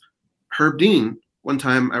was Herb Dean. One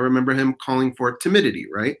time I remember him calling for timidity,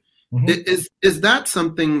 right? Mm-hmm. Is that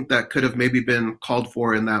something that could have maybe been called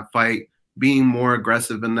for in that fight, being more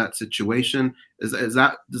aggressive in that situation? Does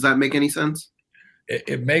that make any sense?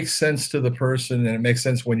 It makes sense to the person, and it makes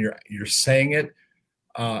sense when you're saying it.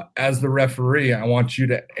 As the referee, I want you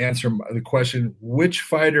to answer the question: which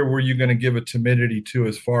fighter were you going to give a timidity to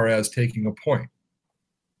as far as taking a point?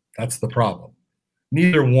 That's the problem.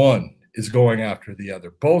 Neither one is going after the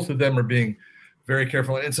other. Both of them are being very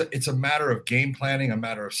careful. It's a matter of game planning, a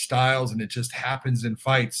matter of styles, and it just happens in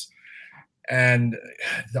fights. And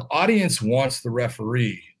the audience wants the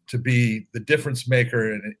referee to be the difference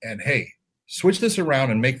maker and hey, switch this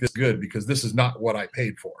around and make this good, because this is not what I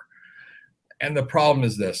paid for. And the problem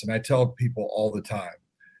is this, and I tell people all the time,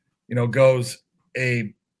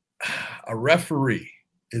 a referee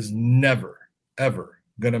is never, ever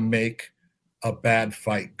going to make a bad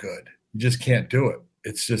fight good. You just can't do it.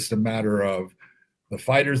 It's just a matter of the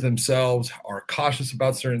fighters themselves are cautious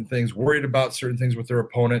about certain things, worried about certain things with their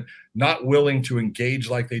opponent, not willing to engage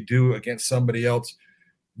like they do against somebody else.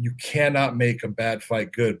 You cannot make a bad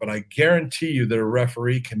fight good, but I guarantee you that a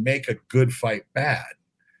referee can make a good fight bad.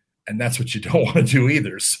 And that's what you don't want to do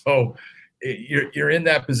either. So you're in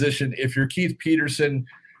that position. If you're Keith Peterson,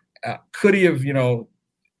 could he have,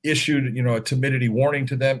 issued, a timidity warning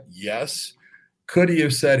to them? Yes. Could he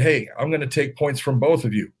have said, hey, I'm going to take points from both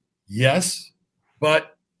of you? Yes.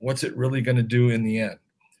 But what's it really going to do in the end?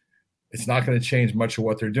 It's not going to change much of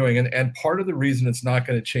what they're doing. And part of the reason it's not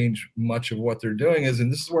going to change much of what they're doing is,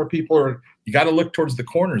 and this is where you got to look towards the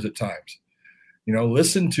corners at times.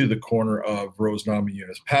 Listen to the corner of Rose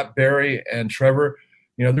Namajunas. Pat Barry and Trevor,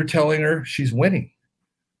 they're telling her she's winning.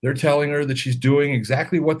 They're telling her that she's doing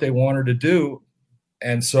exactly what they want her to do.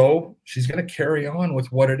 And so she's going to carry on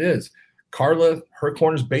with what it is. Carla, her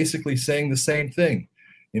corner's basically saying the same thing.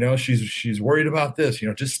 She's worried about this,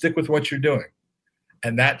 just stick with what you're doing.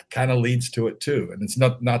 And that kind of leads to it too. And it's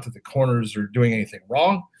not that the corners are doing anything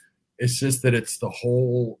wrong. It's just that it's the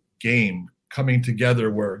whole game coming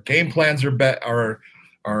together where game plans we want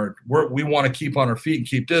to keep on our feet and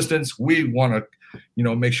keep distance. We want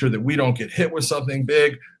to, make sure that we don't get hit with something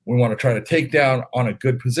big. We want to try to take down on a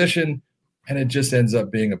good position. And it just ends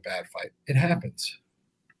up being a bad fight. It happens.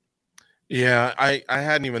 Yeah, I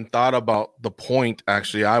hadn't even thought about the point,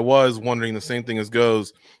 actually. I was wondering the same thing as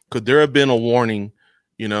Goes. Could there have been a warning,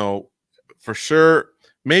 for sure?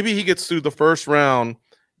 Maybe he gets through the first round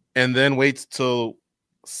and then waits till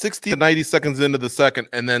 60 to 90 seconds into the second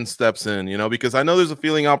and then steps in, because I know there's a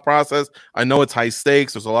feeling out process. I know it's high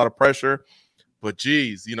stakes. There's a lot of pressure. But,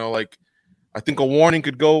 geez, I think a warning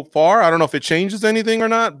could go far. I don't know if it changes anything or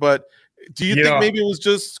not, but do you think maybe it was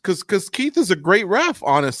just because Keith is a great ref,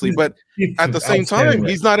 honestly, but at the same time,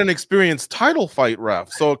 he's not an experienced title fight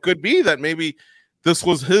ref. So it could be that maybe this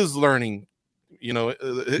was his learning,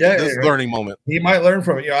 learning moment. He might learn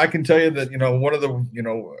from it. I can tell you that, one of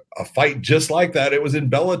the, a fight just like that, it was in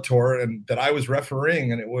Bellator and that I was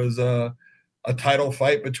refereeing, and it was a title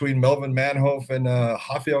fight between Melvin Manhoef and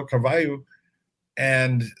Rafael Carvalho.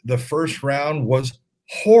 And the first round was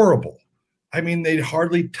horrible. I mean, they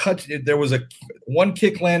hardly touched it. There was one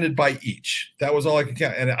kick landed by each. That was all I could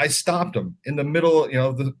count. And I stopped them in the middle,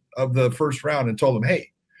 of the first round and told them,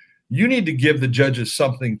 hey, you need to give the judges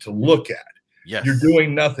something to look at. Yes. You're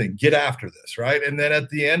doing nothing. Get after this, right? And then at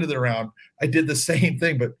the end of the round, I did the same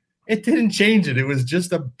thing, but it didn't change it. It was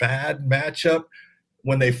just a bad matchup.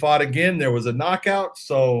 When they fought again, there was a knockout.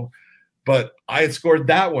 So, but I had scored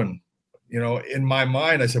that one. You know, in my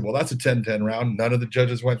mind, I said, well, that's a 10-10 round. None of the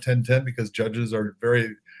judges went 10-10 because judges are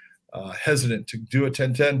very hesitant to do a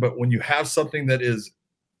 10-10. But when you have something that is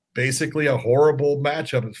basically a horrible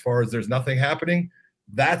matchup as far as there's nothing happening,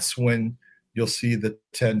 that's when you'll see the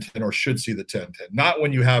 10-10 or should see the 10-10. Not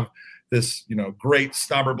when you have this, you know, great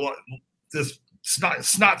snobber blood, this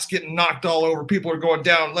snot's getting knocked all over. People are going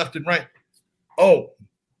down left and right. Oh,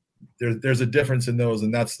 there's a difference in those,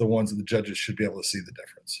 and that's the ones that the judges should be able to see the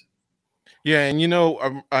difference. Yeah, and you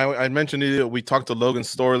know, I mentioned it, we talked to Logan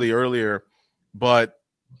Storley earlier, but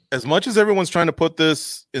as much as everyone's trying to put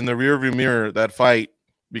this in the rearview mirror, that fight,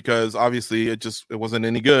 because obviously it wasn't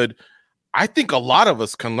any good, I think a lot of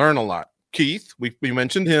us can learn a lot. Keith, we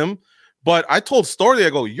mentioned him, but I told Storley, I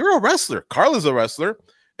go, you're a wrestler. Carl is a wrestler.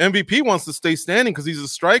 MVP wants to stay standing because he's a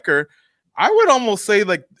striker. I would almost say,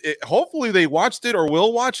 like, hopefully they watched it or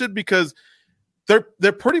will watch it, because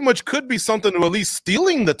there pretty much could be something to at least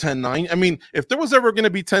stealing the 10-9. I mean, if there was ever going to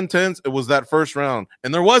be 10-10s, it was that first round,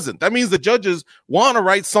 and there wasn't. That means the judges want to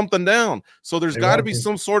write something down. So there's got to be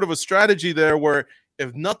some sort of a strategy there where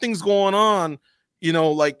if nothing's going on, you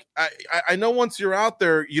know, like I know once you're out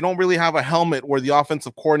there, you don't really have a helmet where the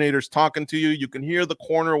offensive coordinator's talking to you. You can hear the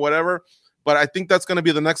corner or whatever. But I think that's going to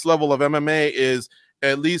be the next level of MMA, is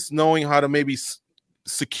at least knowing how to maybe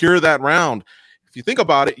secure that round. If you think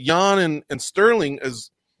about it, Jan and Sterling,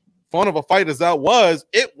 as fun of a fight as that was,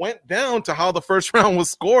 it went down to how the first round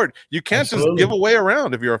was scored. You can't just give away a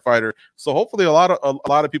round if you're a fighter. So hopefully a lot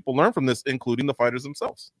of people learn from this, including the fighters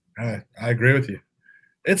themselves. I agree with you.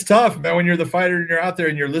 It's tough, man, when you're the fighter and you're out there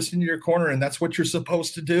and you're listening to your corner, and that's what you're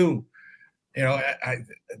supposed to do. You know,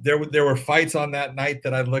 there were fights on that night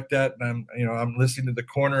that I looked at, and I'm listening to the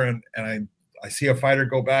corner, and I see a fighter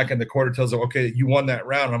go back, and the corner tells them, okay, you won that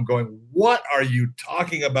round. I'm going, what are you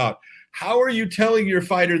talking about? How are you telling your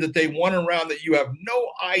fighter that they won a round that you have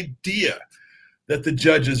no idea that the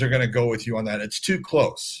judges are going to go with you on that? It's too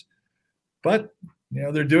close. But, you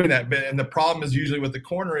know, they're doing that. And the problem is usually with the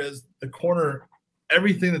corner is the corner,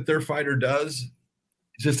 everything that their fighter does is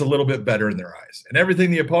just a little bit better in their eyes. And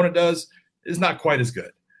everything the opponent does is not quite as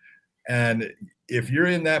good. And if you're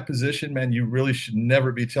in that position, man, you really should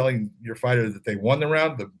never be telling your fighter that they won the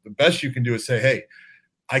round. The best you can do is say, hey,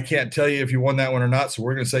 I can't tell you if you won that one or not, so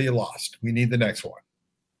we're going to say you lost. We need the next one.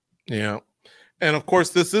 Yeah. And, of course,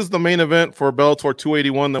 this is the main event for Bellator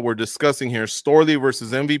 281 that we're discussing here, Storley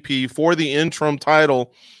versus MVP for the interim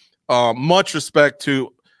title. Much respect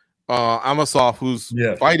to Amosov, who's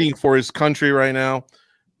fighting for his country right now.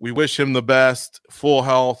 We wish him the best, full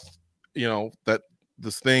health, you know, that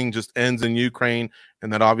this thing just ends in Ukraine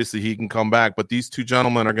and that obviously he can come back. But these two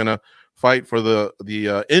gentlemen are going to fight for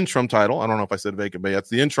the interim title. I don't know if I said vacant, but it's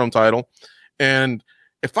the interim title. And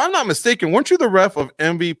if I'm not mistaken, weren't you the ref of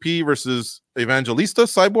MVP versus Evangelista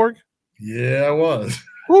Cyborg? Yeah, I was.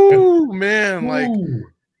 Ooh, man, like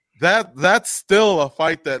that's still a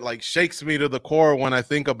fight that like shakes me to the core when I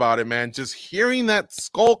think about it, man. Just hearing that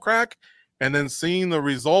skull crack and then seeing the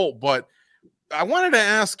result. But I wanted to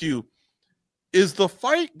ask you, is the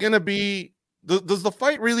fight going to be does the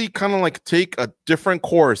fight really kind of like take a different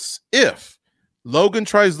course if Logan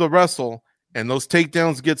tries to wrestle and those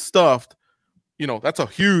takedowns get stuffed? You know, that's a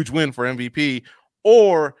huge win for MVP.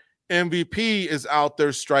 Or MVP is out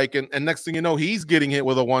there striking, and next thing you know, he's getting hit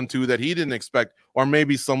with a 1-2 that he didn't expect, or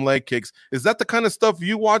maybe some leg kicks. Is that the kind of stuff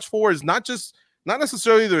you watch for? Is not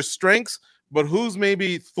necessarily their strengths, but who's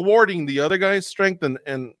maybe thwarting the other guy's strength,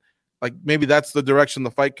 and like maybe that's the direction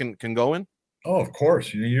the fight can go in? Oh, of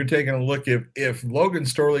course. You're taking a look if Logan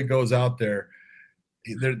Storley goes out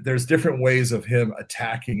there's different ways of him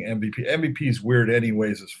attacking MVP. MVP is weird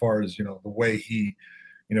anyways, as far as, you know, the way he,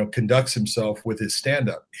 you know, conducts himself with his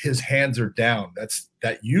stand-up. His hands are down.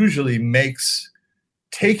 That usually makes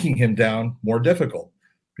taking him down more difficult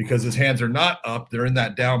because his hands are not up. They're in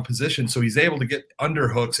that down position. So he's able to get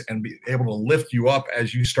underhooks and be able to lift you up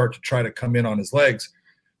as you start to try to come in on his legs.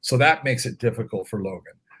 So that makes it difficult for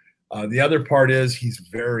Logan. The other part is he's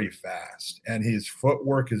very fast and his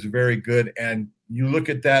footwork is very good. And you look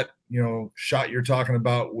at that, you know, shot you're talking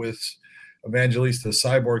about with Evangelista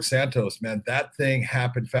Cyborg Santos, man, that thing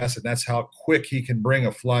happened fast. And that's how quick he can bring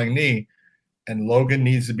a flying knee. And Logan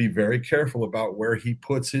needs to be very careful about where he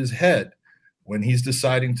puts his head when he's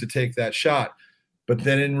deciding to take that shot. But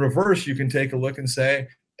then in reverse, you can take a look and say,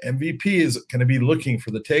 MVP is going to be looking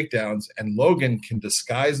for the takedowns, and Logan can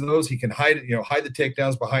disguise those. He can hide the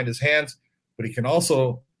takedowns behind his hands, but he can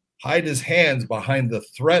also hide his hands behind the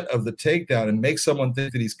threat of the takedown and make someone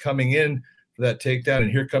think that he's coming in for that takedown.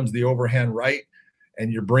 And here comes the overhand right,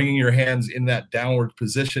 and you're bringing your hands in that downward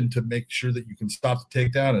position to make sure that you can stop the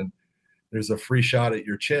takedown, and there's a free shot at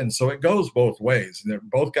your chin. So it goes both ways. And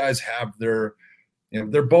both guys have their,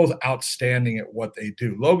 they're both outstanding at what they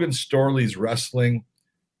do. Logan Storley's wrestling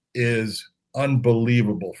is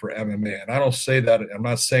unbelievable for MMA. And I don't say that. I'm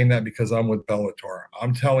not saying that because I'm with Bellator.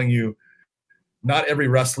 I'm telling you, not every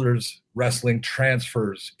wrestler's wrestling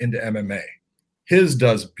transfers into MMA. His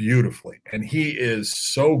does beautifully. And he is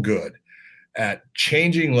so good at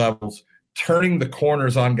changing levels, turning the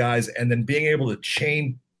corners on guys, and then being able to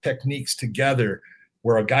chain techniques together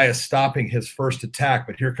where a guy is stopping his first attack,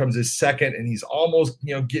 but here comes his second, and he's almost,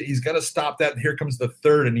 he's going to stop that. And here comes the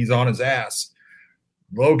third, and he's on his ass.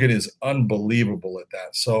 Logan is unbelievable at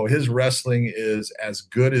that. So his wrestling is as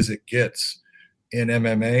good as it gets in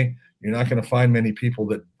MMA. You're not going to find many people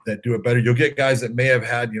that do it better. You'll get guys that may have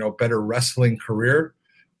had, better wrestling career.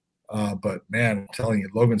 But man, I'm telling you,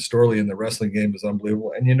 Logan Storley in the wrestling game is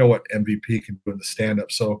unbelievable. And you know what MVP can do in the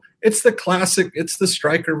stand-up. So it's the classic, it's the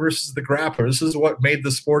striker versus the grappler. This is what made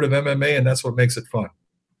the sport of MMA, and that's what makes it fun.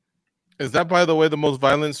 Is that, by the way, the most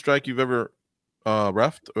violent strike you've ever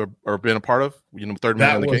reffed or been a part of? Third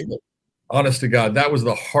man in the game? Honest to God, that was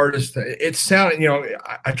the hardest thing. It sounded,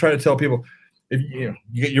 I try to tell people, if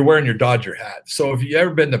you're wearing your Dodger hat. So if you've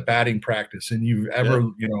ever been to batting practice and you've ever,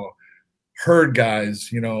 heard guys,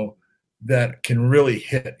 that can really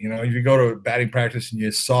hit, if you go to batting practice and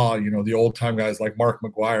you saw, the old time guys like Mark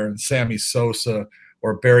McGwire and Sammy Sosa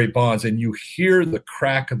or Barry Bonds, and you hear the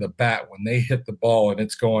crack of the bat when they hit the ball and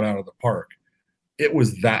it's going out of the park. It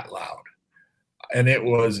was that loud. And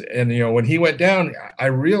when he went down, I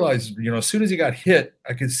realized, as soon as he got hit,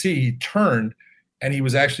 I could see he turned and he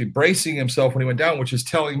was actually bracing himself when he went down, which is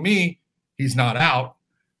telling me he's not out.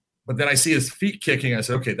 But then I see his feet kicking. I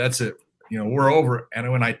said, okay, that's it. We're over. And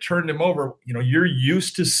when I turned him over, you're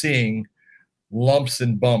used to seeing lumps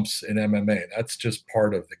and bumps in MMA. That's just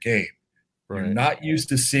part of the game. Right. You're not used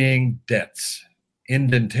to seeing dents,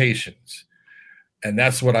 indentations. And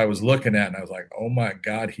that's what I was looking at. And I was like, oh my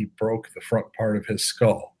God, he broke the front part of his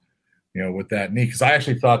skull, with that knee. Because I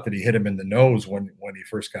actually thought that he hit him in the nose when he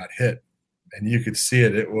first got hit. And you could see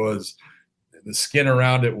it. It was the skin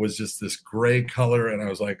around it was just this gray color. And I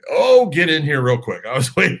was like, oh, get in here real quick. I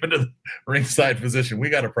was waving to the ringside physician. We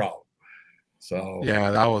got a problem. So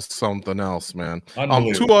yeah, that was something else, man.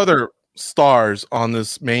 Two other stars on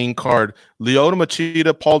this main card, Lyoto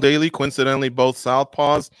Machida, Paul Daley, coincidentally both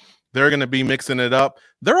southpaws. They're going to be mixing it up.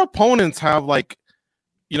 Their opponents have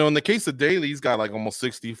in the case of Daley, he's got almost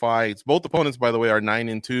 60 fights. Both opponents, by the way, are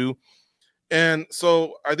 9-2. And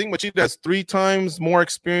so I think Machida has 3 times more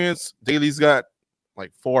experience. Daley's got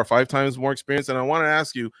 4 or 5 times more experience. And I want to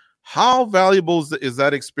ask you, how valuable is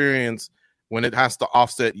that experience when it has to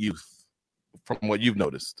offset youth from what you've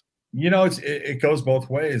noticed? It goes both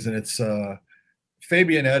ways. And it's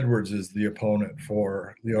Fabian Edwards is the opponent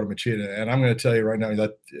for Lyoto Machida. And I'm going to tell you right now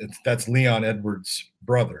that that's Leon Edwards'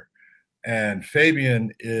 brother. And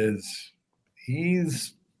Fabian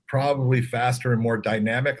he's probably faster and more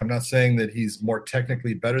dynamic. I'm not saying that he's more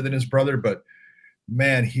technically better than his brother, but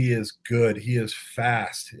man, he is good. He is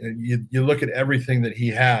fast. And you look at everything that he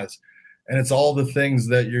has, and it's all the things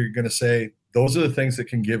that you're going to say, those are the things that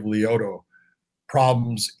can give Lyoto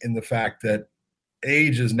problems, in the fact that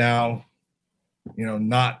age is now,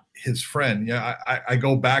 not his friend. I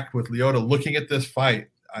go back with Lyoto looking at this fight.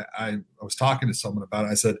 I was talking to someone about it.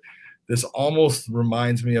 I said, this almost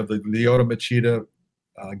reminds me of the Lyoto Machida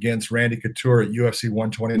against Randy Couture at UFC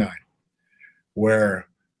 129, where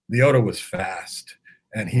Lyoto was fast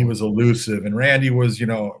and he was elusive, and Randy was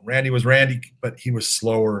Randy, but he was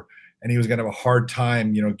slower, and he was going to have a hard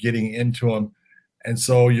time, getting into him. And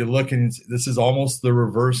so you're looking, this is almost the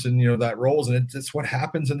reverse in, that roles. And it's what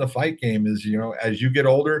happens in the fight game is, as you get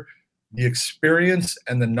older, the experience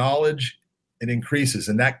and the knowledge, it increases,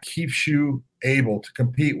 and that keeps you able to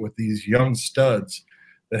compete with these young studs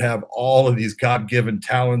that have all of these God-given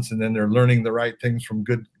talents, and then they're learning the right things from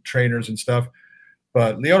good trainers and stuff.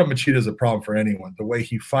 But Lyoto Machida is a problem for anyone. The way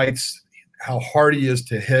he fights, how hard he is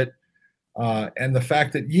to hit, and the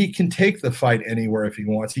fact that he can take the fight anywhere if he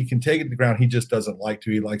wants. He can take it to the ground. He just doesn't like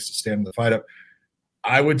to. He likes to stand the fight up.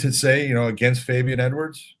 I would say, against Fabian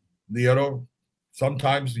Edwards, Lyoto,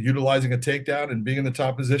 sometimes utilizing a takedown and being in the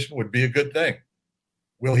top position would be a good thing.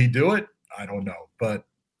 Will he do it? I don't know. But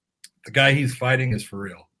the guy he's fighting is for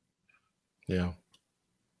real. Yeah.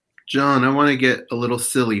 John, I want to get a little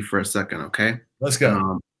silly for a second, okay? Let's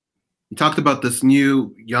go. You talked about this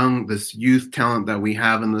this youth talent that we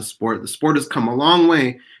have in the sport. The sport has come a long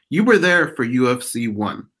way. You were there for UFC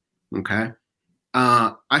 1, okay?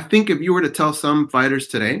 I think if you were to tell some fighters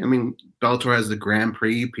today, I mean, Bellator has the Grand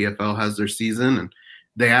Prix, PFL has their season, and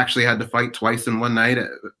they actually had to fight twice in one night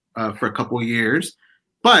for a couple of years.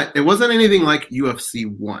 But it wasn't anything like UFC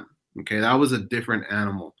 1, okay? That was a different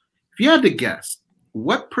animal. If you had to guess,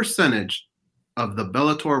 what percentage of the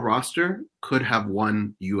Bellator roster could have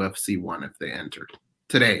won UFC 1 if they entered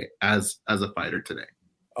today as a fighter today?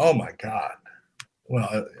 Oh my God. Well,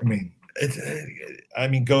 I mean,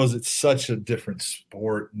 it's such a different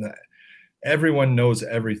sport. And everyone knows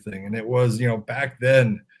everything. And it was, back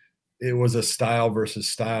then it was a style versus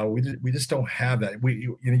style. We just don't have that.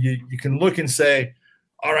 You can look and say,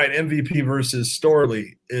 all right, MVP versus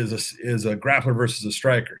Storley is a grappler versus a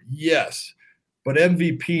striker. Yes. But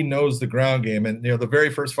MVP knows the ground game. And, the very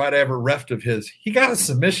first fight I ever reffed of his, he got a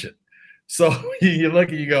submission. So you look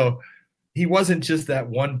and you go, he wasn't just that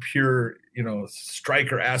one pure,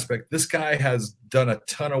 striker aspect. This guy has done a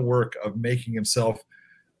ton of work of making himself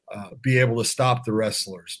be able to stop the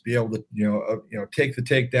wrestlers, be able to, take the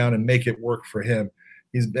takedown and make it work for him.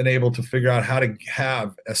 He's been able to figure out how to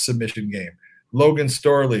have a submission game. Logan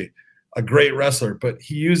Storley, a great wrestler, but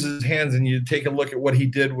he uses his hands, and you take a look at what he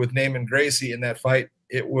did with Naaman Gracie in that fight.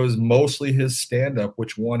 It was mostly his stand-up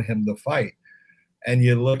which won him the fight. And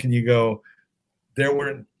you look and you go, there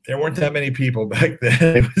weren't that many people back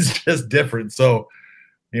then. It was just different. So,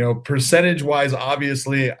 percentage-wise,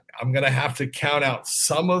 obviously, I'm going to have to count out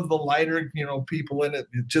some of the lighter, people in it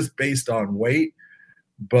just based on weight,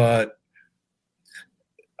 but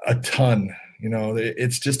a ton.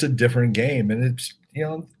 It's just a different game, and it's,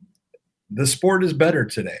 the sport is better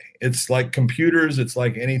today. It's like computers. It's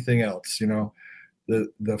like anything else.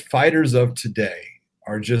 The fighters of today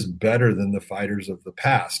are just better than the fighters of the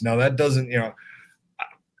past. Now, that doesn't, I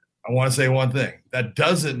want to say one thing. That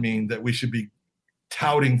doesn't mean that we should be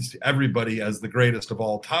touting everybody as the greatest of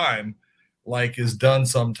all time, like is done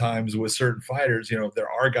sometimes with certain fighters. There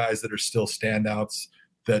are guys that are still standouts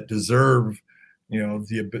that deserve,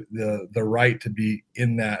 the right to be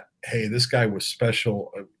in that. Hey, this guy was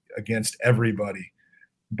special against everybody.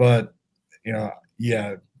 But,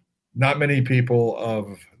 not many people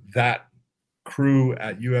of that crew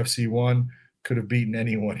at UFC 1 could have beaten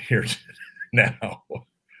anyone here now.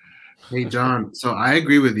 Hey, John, so I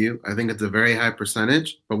agree with you. I think it's a very high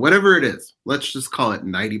percentage, but whatever it is, let's just call it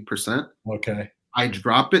 90%. Okay. I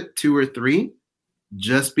drop it 2 or 3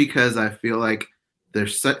 just because I feel like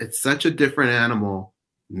it's such a different animal.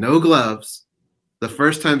 No gloves. The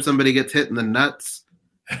first time somebody gets hit in the nuts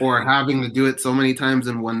or having to do it so many times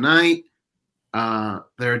in one night,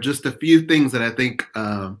 there are just a few things that I think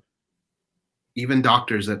even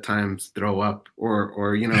doctors at times throw up, or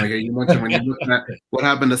like you mentioned when you look at what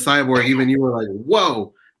happened to Cyborg, even you were like,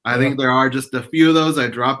 whoa. I think there are just a few of those. I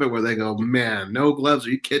drop it where they go, man, no gloves. Are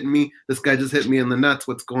you kidding me? This guy just hit me in the nuts.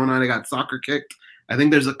 What's going on? I got soccer kicked. I think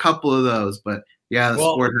there's a couple of those, but yeah, the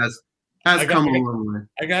sport has come a long way.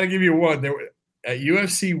 I got to give you one. At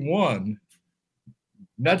UFC 1,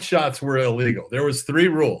 nut shots were illegal. There was 3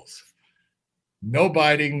 rules. No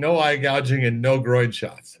biting, no eye gouging, and no groin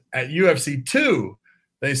shots. At UFC 2,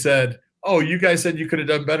 they said, oh, you guys said you could have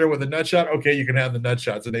done better with a nut shot? Okay, you can have the nut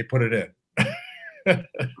shots, and they put it in.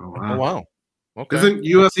 Oh, wow. Okay.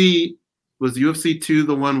 Was UFC 2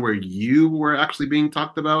 the one where you were actually being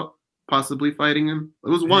talked about possibly fighting him? It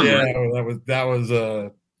was one, yeah, right? that was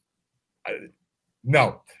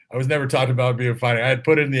no, I was never talked about being fighting. I had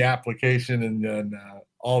put in the application and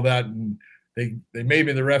all that, and they made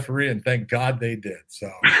me the referee, and thank God they did.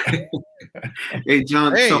 So, hey,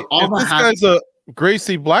 John, so this guy's a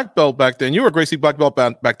Gracie black belt back then. You were a Gracie black belt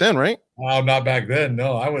back then, right? Oh, not back then.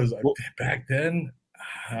 No, I was back then.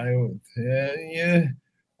 I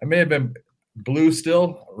may have been blue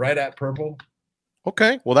still, right at purple.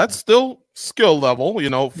 Okay, well, that's still skill level,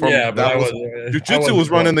 jiu-jitsu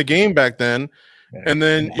was running the game back then. Yeah. And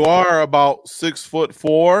then you are about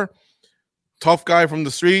 6'4", tough guy from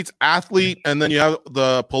the streets, athlete, and then you have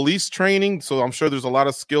the police training. So I'm sure there's a lot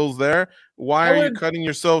of skills there. Why are you cutting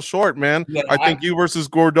yourself short, man? I think you versus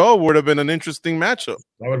Gordeau would have been an interesting matchup.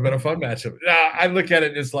 That would have been a fun matchup. I look at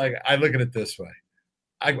it just like I look at it this way.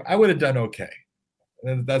 I would have done okay.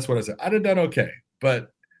 And that's what I said. I'd have done okay,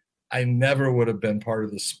 but I never would have been part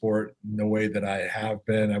of the sport in the way that I have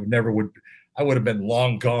been. I would have been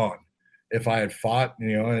long gone if I had fought,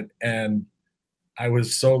 and I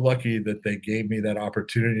was so lucky that they gave me that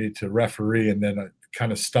opportunity to referee, and then I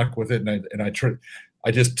kind of stuck with it. And I tried.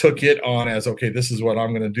 I just took it on as, okay, this is what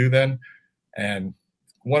I'm going to do then. And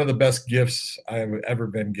one of the best gifts I've ever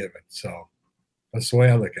been given. So that's the way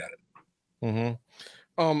I look at it.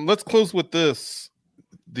 Mm-hmm. Let's close with this.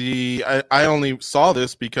 I only saw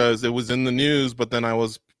this because it was in the news, but then I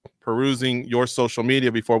was perusing your social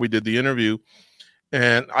media before we did the interview,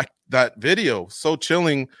 and that video so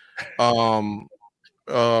chilling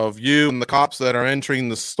of you and the cops that are entering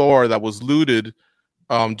the store that was looted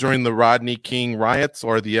during the Rodney King riots,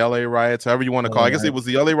 or the LA riots, however you want to call it. I guess it was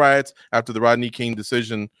the LA riots after the Rodney King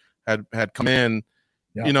decision had come in.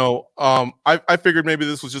 Yeah. You know, I figured maybe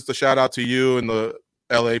this was just a shout out to you and the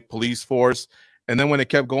LA police force. And then when it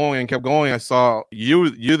kept going, I saw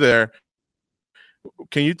you there.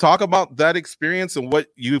 Can you talk about that experience and what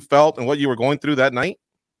you felt and what you were going through that night?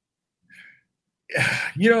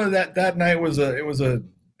 You know, that night was a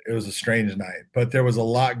strange night, but there was a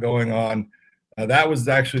lot going on. That was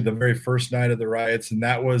actually the very first night of the riots, and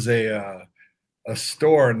that was a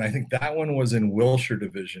store, and I think that one was in Wilshire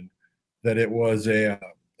Division. That it was a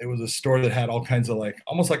store that had all kinds of, like,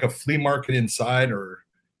 almost like a flea market inside or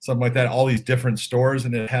something like that, all these different stores,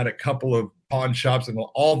 and it had a couple of pawn shops, and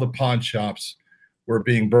all the pawn shops were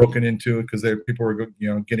being broken into because people were,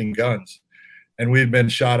 you know, getting guns. And we'd been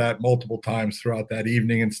shot at multiple times throughout that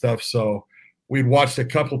evening and stuff. So we'd watched a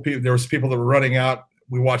couple of people. There was people that were running out.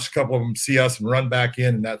 We watched a couple of them see us and run back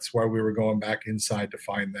in, and that's why we were going back inside to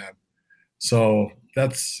find them. So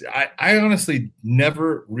I honestly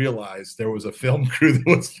never realized there was a film crew that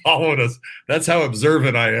was following us. That's how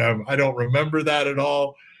observant I am. I don't remember that at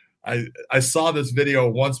all. I saw this video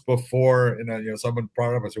once before, and you know, someone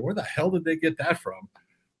brought it up. I said, "Where the hell did they get that from?"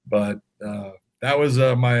 But that was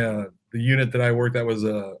the unit that I worked. That was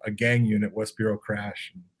a gang unit, West Bureau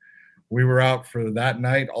Crash. And we were out for that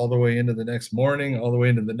night, all the way into the next morning, all the way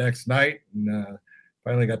into the next night, and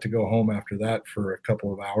finally got to go home after that for a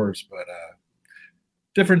couple of hours. But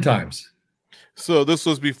different times. So this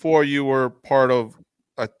was before you were part of,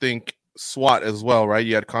 I think, SWAT as well, right?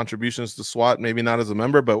 You had contributions to SWAT, maybe not as a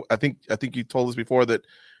member, but I think you told us before that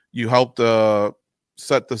you helped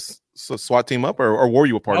set the SWAT team up, or were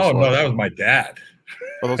you a part of SWAT? Oh, no, that was my dad.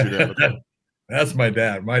 Oh, that's your dad. Okay. That's my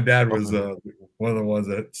dad. My dad was one of the ones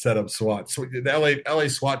that set up SWAT. So the LA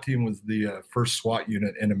SWAT team was the first SWAT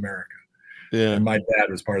unit in America. Yeah. And my dad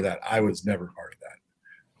was part of that. I was never part of that.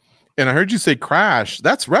 And I heard you say Crash.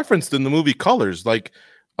 That's referenced in the movie Colors. Like,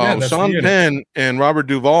 Sean Penn and Robert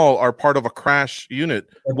Duvall are part of a Crash unit.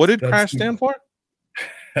 What did Crash stand for?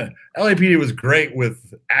 LAPD was great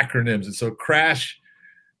with acronyms. And so Crash,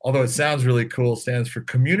 although it sounds really cool, stands for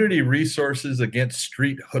Community Resources Against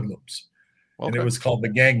Street Hoodlums. Okay. And it was called the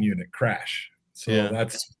gang unit, Crash. So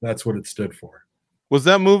that's what it stood for. Was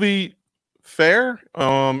that movie fair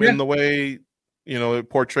in the way, you know, it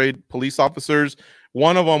portrayed police officers?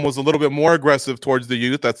 One of them was a little bit more aggressive towards the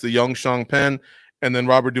youth. That's the young Sean Penn. And then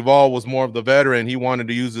Robert Duvall was more of the veteran. He wanted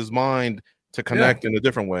to use his mind to connect in a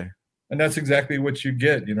different way. And that's exactly what you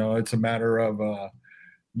get. You know, it's a matter of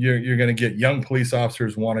you're going to get young police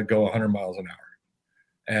officers want to go 100 miles an hour.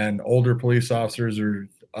 And older police officers are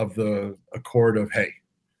of the accord of, hey,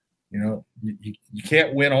 you know, you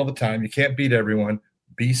can't win all the time. You can't beat everyone.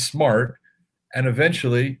 Be smart. And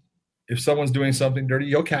eventually, if someone's doing something dirty,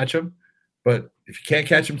 you'll catch them. But if you can't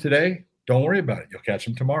catch them today, don't worry about it. You'll catch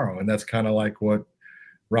them tomorrow. And that's kind of like what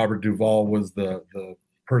Robert Duvall was the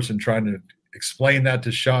person trying to explain that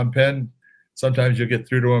to Sean Penn. Sometimes you'll get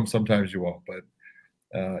through to him, sometimes you won't.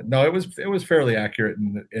 But no, it was fairly accurate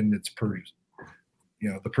in its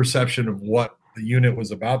the perception of what the unit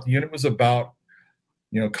was about. The unit was about,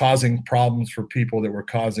 you know, causing problems for people that were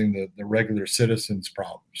causing the regular citizens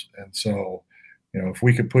problems. And so, you know, if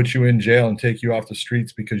we could put you in jail and take you off the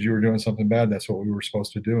streets because you were doing something bad, that's what we were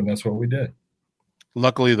supposed to do, and that's what we did.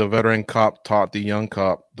 Luckily, the veteran cop taught the young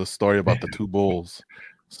cop the story about the two bulls.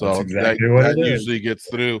 So that's exactly that usually gets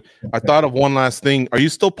through. I thought of one last thing. Are you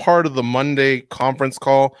still part of the Monday conference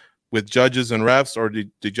call with judges and refs, or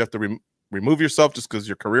did you have to remove yourself just because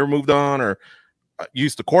your career moved on, or you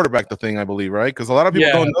used to quarterback the thing, I believe, right? Because a lot of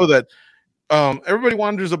people don't know that. Everybody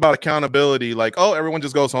wonders about accountability, like, oh, everyone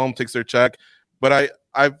just goes home, takes their check. But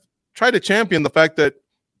I've tried to champion the fact that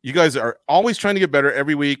you guys are always trying to get better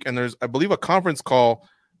every week. And there's, I believe, a conference call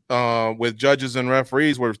with judges and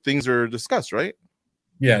referees where things are discussed, right?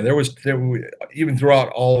 Yeah, there was even throughout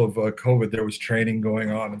all of COVID, there was training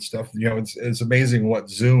going on and stuff. You know, it's amazing what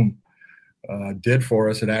Zoom did for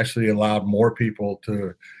us. It actually allowed more people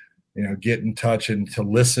to, you know, get in touch and to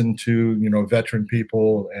listen to, you know, veteran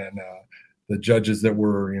people and the judges that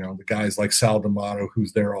were, you know, the guys like Sal D'Amato,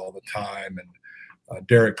 who's there all the time, and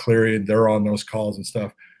Derek Cleary, they're on those calls and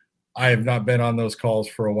stuff. I have not been on those calls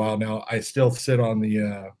for a while now. I still sit on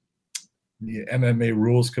the MMA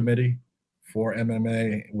rules committee for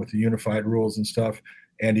MMA with the unified rules and stuff.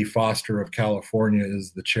 Andy Foster of California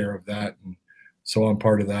is the chair of that, and so I'm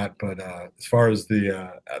part of that. But as far as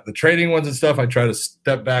the trading ones and stuff, I try to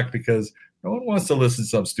step back because no one wants to listen to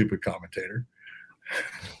some stupid commentator.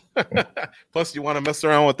 Plus, you want to mess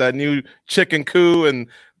around with that new chicken coup and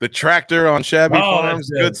the tractor on Shabby Farms.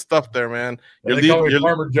 Good stuff there, man. They call me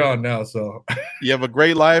Farmer John now, so you have a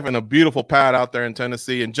great life and a beautiful pad out there in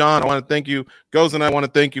Tennessee. And John, I want to thank you. Goes and I want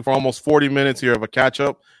to thank you for almost 40 minutes here of a catch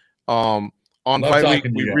up on Fight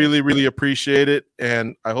Week. We really, really appreciate it,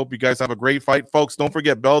 and I hope you guys have a great fight, folks. Don't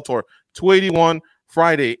forget Bellator 281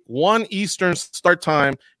 Friday, 1 Eastern start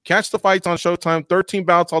time. Catch the fights on Showtime. 13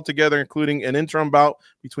 bouts altogether, including an interim bout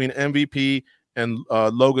between MVP and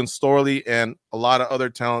Logan Storley, and a lot of other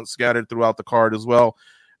talent scattered throughout the card as well,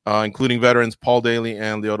 including veterans Paul Daly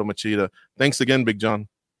and Lyoto Machida. Thanks again, Big John.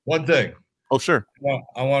 One thing. Oh, sure. Well,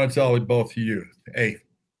 I want to tell both of you, hey,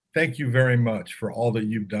 thank you very much for all that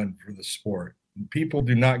you've done for the sport. People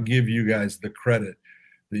do not give you guys the credit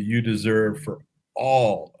that you deserve for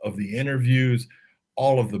all of the interviews,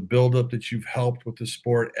 all of the buildup that you've helped with the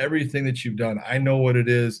sport, everything that you've done. I know what it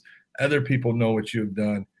is. Other people know what you've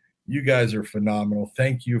done. You guys are phenomenal.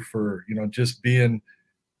 Thank you for, just being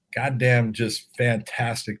goddamn just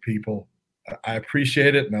fantastic people. I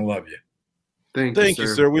appreciate it, and I love you. Thank you,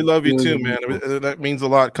 sir. We love you too, man. That means a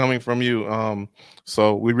lot coming from you.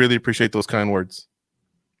 So we really appreciate those kind words.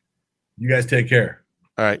 You guys take care.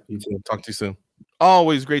 All right. You too. Talk to you soon.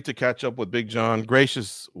 Always great to catch up with Big John.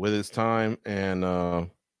 Gracious with his time, and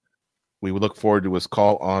we would look forward to his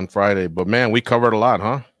call on Friday. But man, we covered a lot,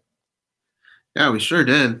 huh? Yeah, we sure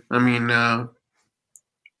did. I mean,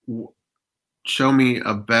 show me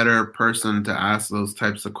a better person to ask those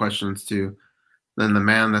types of questions to than the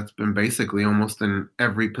man that's been basically almost in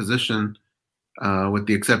every position, with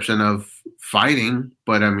the exception of fighting.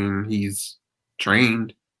 But I mean, he's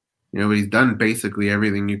trained, but he's done basically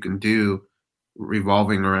everything you can do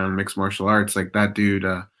revolving around mixed martial arts. Like, that dude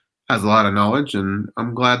has a lot of knowledge, and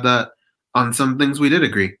I'm glad that on some things we did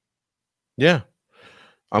agree. Yeah.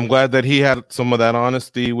 I'm glad that he had some of that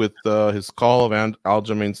honesty with his call of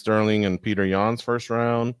Aljamain Sterling and Peter Yan's first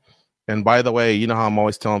round. And by the way, you know how I'm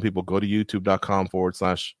always telling people, go to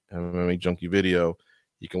youtube.com/MMA Junkie video.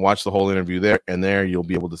 You can watch the whole interview there, and there you'll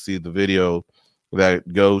be able to see the video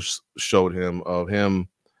that Ghost showed him of him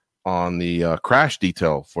on the crash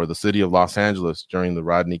detail for the city of Los Angeles during the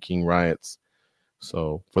Rodney King riots.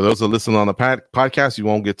 So for those that listen on the podcast, you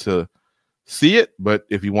won't get to see it, but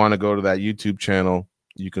if you want to go to that YouTube channel,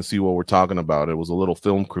 you can see what we're talking about. It was a little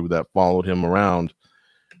film crew that followed him around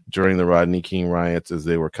during the Rodney King riots as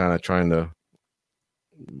they were kind of trying to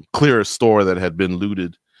clear a store that had been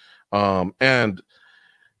looted. And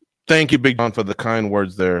thank you, Big John, for the kind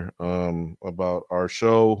words there about our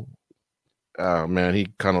show. Man, he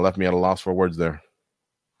kind of left me at a loss for words there.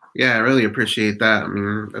 Yeah, I really appreciate that. I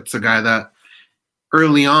mean, that's a guy that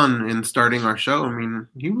early on in starting our show, I mean,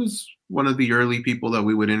 he was one of the early people that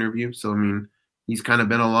we would interview. So, I mean, he's kind of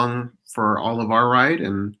been along for all of our ride,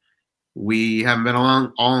 and we haven't been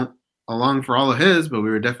along for all of his, but we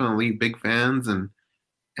were definitely big fans, and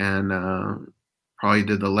probably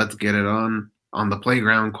did the Let's Get It on the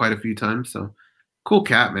playground quite a few times. So cool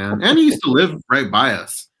cat, man. And he used to live right by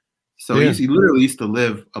us. So yeah. He literally used to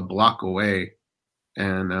live a block away,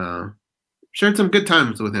 and shared some good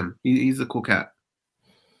times with him. He's a cool cat.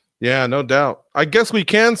 Yeah, no doubt. I guess we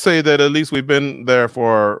can say that at least we've been there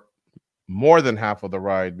for more than half of the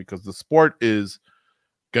ride, because the sport is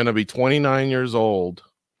going to be 29 years old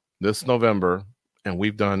this November, and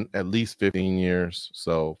we've done at least 15 years.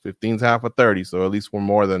 So 15's half of 30. So at least we're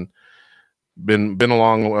more than been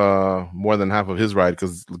along more than half of his ride,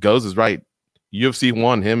 because Goes is right. UFC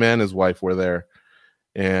 1, him and his wife were there.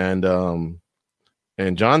 And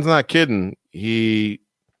John's not kidding. He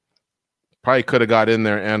probably could have got in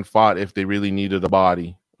there and fought if they really needed a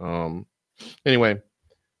body. Anyway,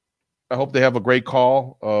 I hope they have a great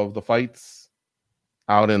call of the fights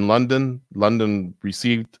out in London. London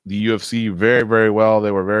received the UFC very, very well.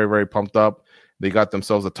 They were very, very pumped up. They got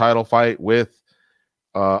themselves a title fight with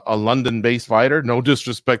a London-based fighter. No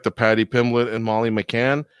disrespect to Paddy Pimblett and Molly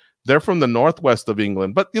McCann. They're from the northwest of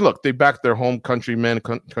England. But look, they back their home country men,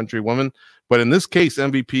 country women. But in this case,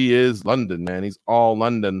 MVP is London, man. He's all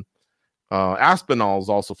London. Aspinall is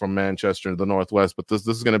also from Manchester, the northwest, but this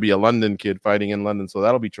is going to be a London kid fighting in London, so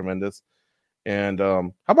that'll be tremendous. And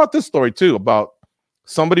how about this story too about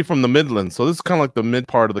somebody from the Midlands? So this is kind of like the mid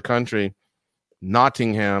part of the country.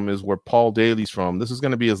 Nottingham is where Paul Daly's from. This is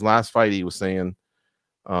going to be his last fight, he was saying,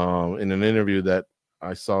 in an interview that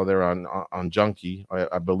I saw there on Junkie.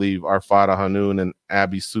 I believe Arfada Hanoun and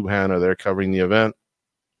Abby Subhan are there covering the event.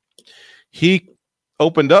 He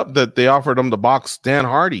opened up that they offered him to box Dan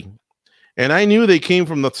Hardy. And I knew they came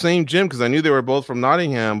from the same gym because I knew they were both from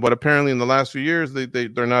Nottingham. But apparently in the last few years,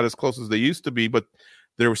 they're not as close as they used to be. But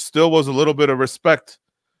there still was a little bit of respect,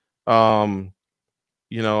 on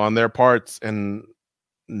their parts, and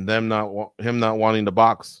him not wanting to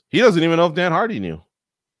box. He doesn't even know if Dan Hardy knew.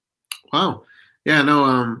 Wow. Yeah,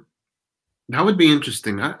 no, that would be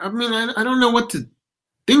interesting. I mean, I don't know what to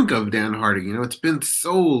think of Dan Hardy. It's been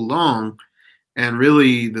so long, and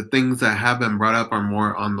really the things that have been brought up are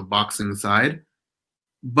more on the boxing side.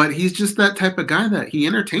 But he's just that type of guy that he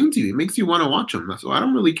entertains you. He makes you want to watch him. So I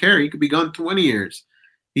don't really care. He could be gone 20 years.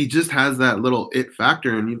 He just has that little it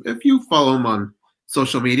factor. And if you follow him on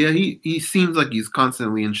social media, he seems like he's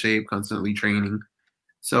constantly in shape, constantly training.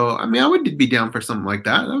 So, I mean, I would be down for something like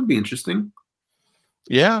that. That would be interesting.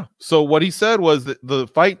 Yeah. So what he said was that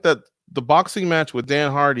the boxing match with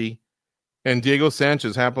Dan Hardy and Diego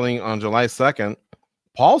Sanchez happening on July 2nd,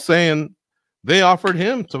 Paul saying they offered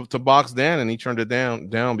him to box Dan, and he turned it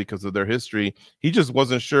down because of their history. He just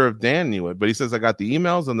wasn't sure if Dan knew it, but he says, I got the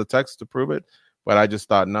emails and the text to prove it. But I just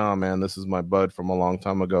thought, nah, man, this is my bud from a long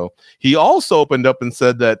time ago. He also opened up and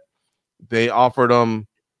said that they offered him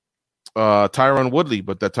Tyron Woodley,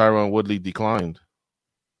 but that Tyron Woodley declined.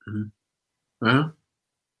 Mm-hmm. Uh-huh.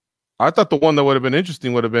 I thought the one that would have been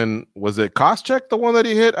interesting would have been, was it Koscheck, the one that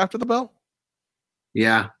he hit after the bell?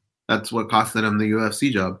 Yeah, that's what costed him the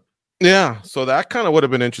UFC job. Yeah, so that kind of would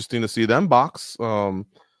have been interesting to see them box. I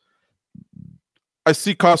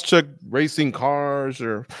see Koscheck racing cars,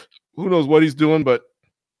 or who knows what he's doing, but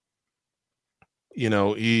he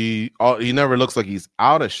never looks like he's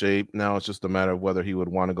out of shape. Now it's just a matter of whether he would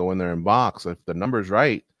want to go in there and box. If the number's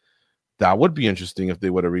right, that would be interesting if they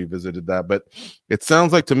would have revisited that. But it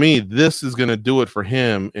sounds like to me this is going to do it for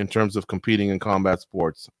him in terms of competing in combat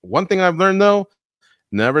sports. One thing I've learned, though,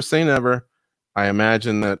 never say never. I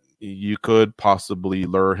imagine that you could possibly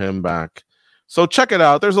lure him back. So check it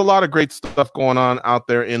out. There's a lot of great stuff going on out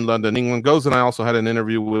there in London, England. Goes and I also had an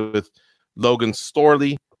interview with Logan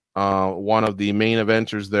Storley, one of the main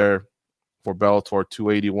eventers there for Bellator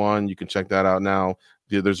 281. You can check that out now.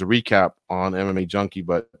 There's a recap on MMA Junkie,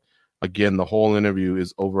 but again, the whole interview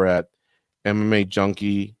is over at MMA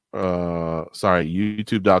Junkie.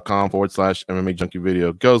 YouTube.com/MMA Junkie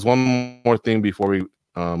video. Goes, one more thing before we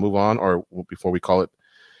move on, or before we call it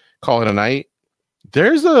a night.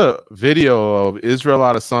 There's a video of Israel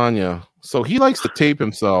Adesanya. So he likes to tape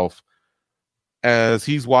himself as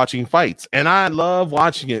he's watching fights. And I love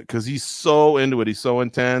watching it because he's so into it. He's so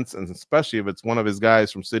intense. And especially if it's one of his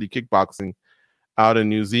guys from City Kickboxing out in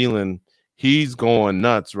New Zealand, he's going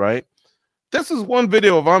nuts, right? This is one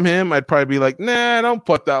video. If I'm him, I'd probably be like, nah, don't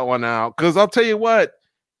put that one out. Because I'll tell you what,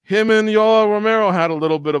 him and Yoel Romero had a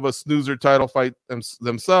little bit of a snoozer title fight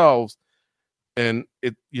themselves. And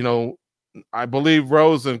I believe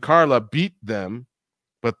Rose and Carla beat them,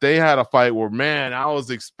 but they had a fight where, man, I was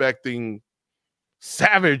expecting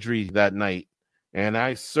savagery that night, and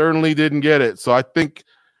I certainly didn't get it. So I think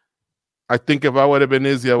if I would have been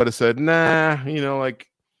Izzy, I would have said, nah,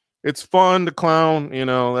 it's fun to clown,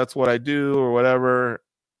 that's what I do or whatever,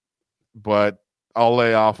 but I'll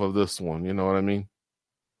lay off of this one. You know what I mean?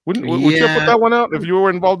 Would you put that one out if you were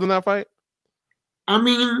involved in that fight? I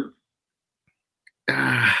mean,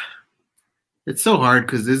 it's so hard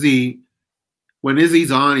because when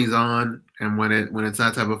Izzy's on, he's on, and when it's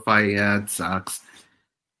that type of fight, yeah, it sucks.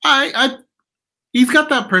 He's got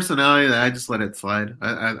that personality that I just let it slide.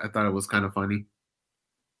 I thought it was kind of funny.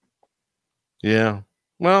 Yeah.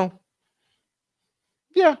 Well,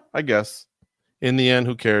 yeah, I guess. In the end,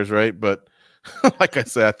 who cares, right? But like I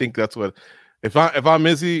said, I think that's what. If I'm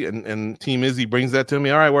Izzy and Team Izzy brings that to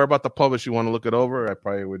me, all right, we're about to publish. You want to look it over? I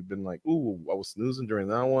probably would have been like, ooh, I was snoozing during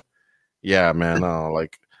that one. Yeah, man.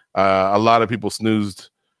 A lot of people snoozed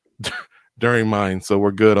during mine, so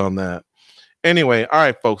we're good on that. Anyway, all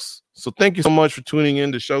right, folks. So thank you so much for tuning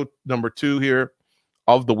in to show number 2 here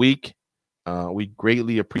of the week. We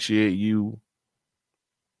greatly appreciate you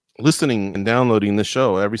listening and downloading the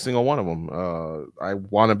show, every single one of them. I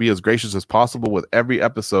want to be as gracious as possible with every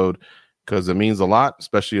episode because it means a lot,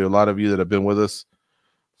 especially a lot of you that have been with us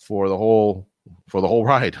for the whole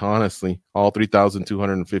ride, honestly. All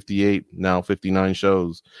 3,258, now 59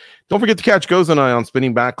 shows. Don't forget to catch Goes and I on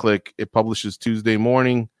Spinning Back Click. It publishes Tuesday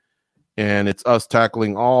morning, and it's us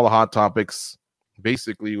tackling all the hot topics.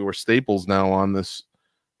 Basically, we're staples now on this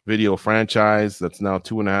video franchise that's now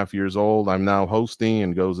 2.5 years old. I'm now hosting,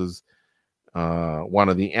 and Goes as one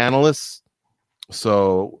of the analysts.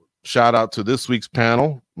 So shout out to this week's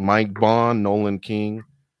panel, Mike Bond, Nolan King,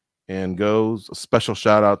 and Goes. A special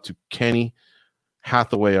shout out to Kenny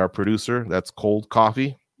Hathaway, our producer. That's Cold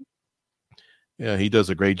Coffee. Yeah, he does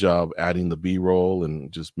a great job adding the B-roll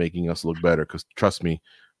and just making us look better. Because trust me,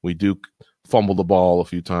 we do fumble the ball a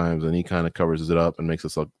few times, and he kind of covers it up and makes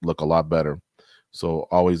us look a lot better. So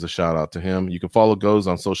always a shout out to him. You can follow Goes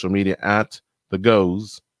on social media at The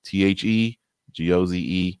Goze,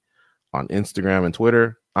 TheGoze, on Instagram and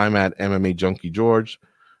Twitter. I'm at MMA Junkie George.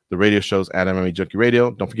 The radio show's at MMA Junkie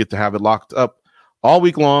Radio. Don't forget to have it locked up all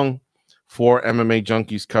week long for MMA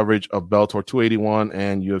Junkies coverage of Bellator 281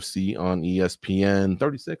 and UFC on ESPN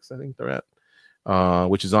 36, I think they're at,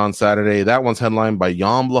 which is on Saturday. That one's headlined by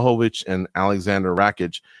Jan Blachowicz and Alexander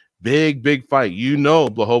Rakic. Big fight. You know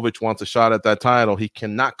Blachowicz wants a shot at that title. He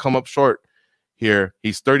cannot come up short here.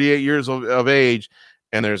 He's 38 years of age,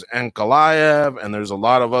 and there's Ankalaev, and there's a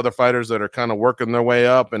lot of other fighters that are kind of working their way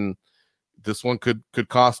up, and this one could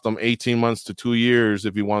cost him 18 months to 2 years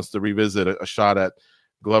if he wants to revisit a shot at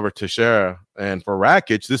Glover Teixeira. And for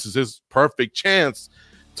Rakic, this is his perfect chance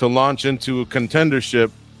to launch into a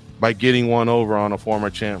contendership by getting one over on a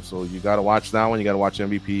former champ. So you got to watch that one. You got to watch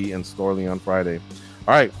MVP and Storley on Friday.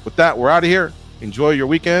 All right, with that, we're out of here. Enjoy your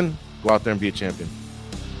weekend. Go out there and be a champion.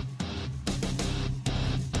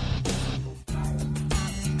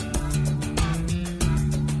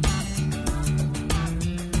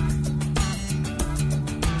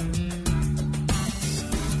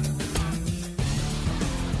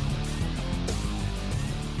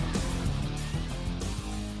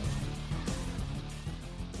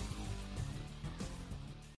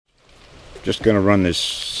 Just going to run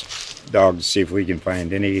this dog to see if we can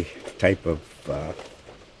find any type of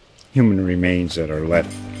human remains that are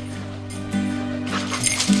left.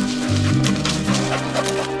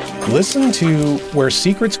 Listen to Where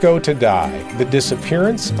Secrets Go to Die, The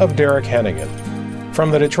Disappearance of Derek Hennigan. From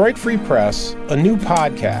the Detroit Free Press, a new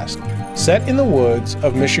podcast set in the woods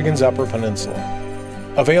of Michigan's Upper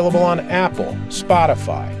Peninsula. Available on Apple,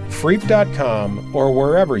 Spotify, Freep.com, or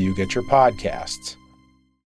wherever you get your podcasts.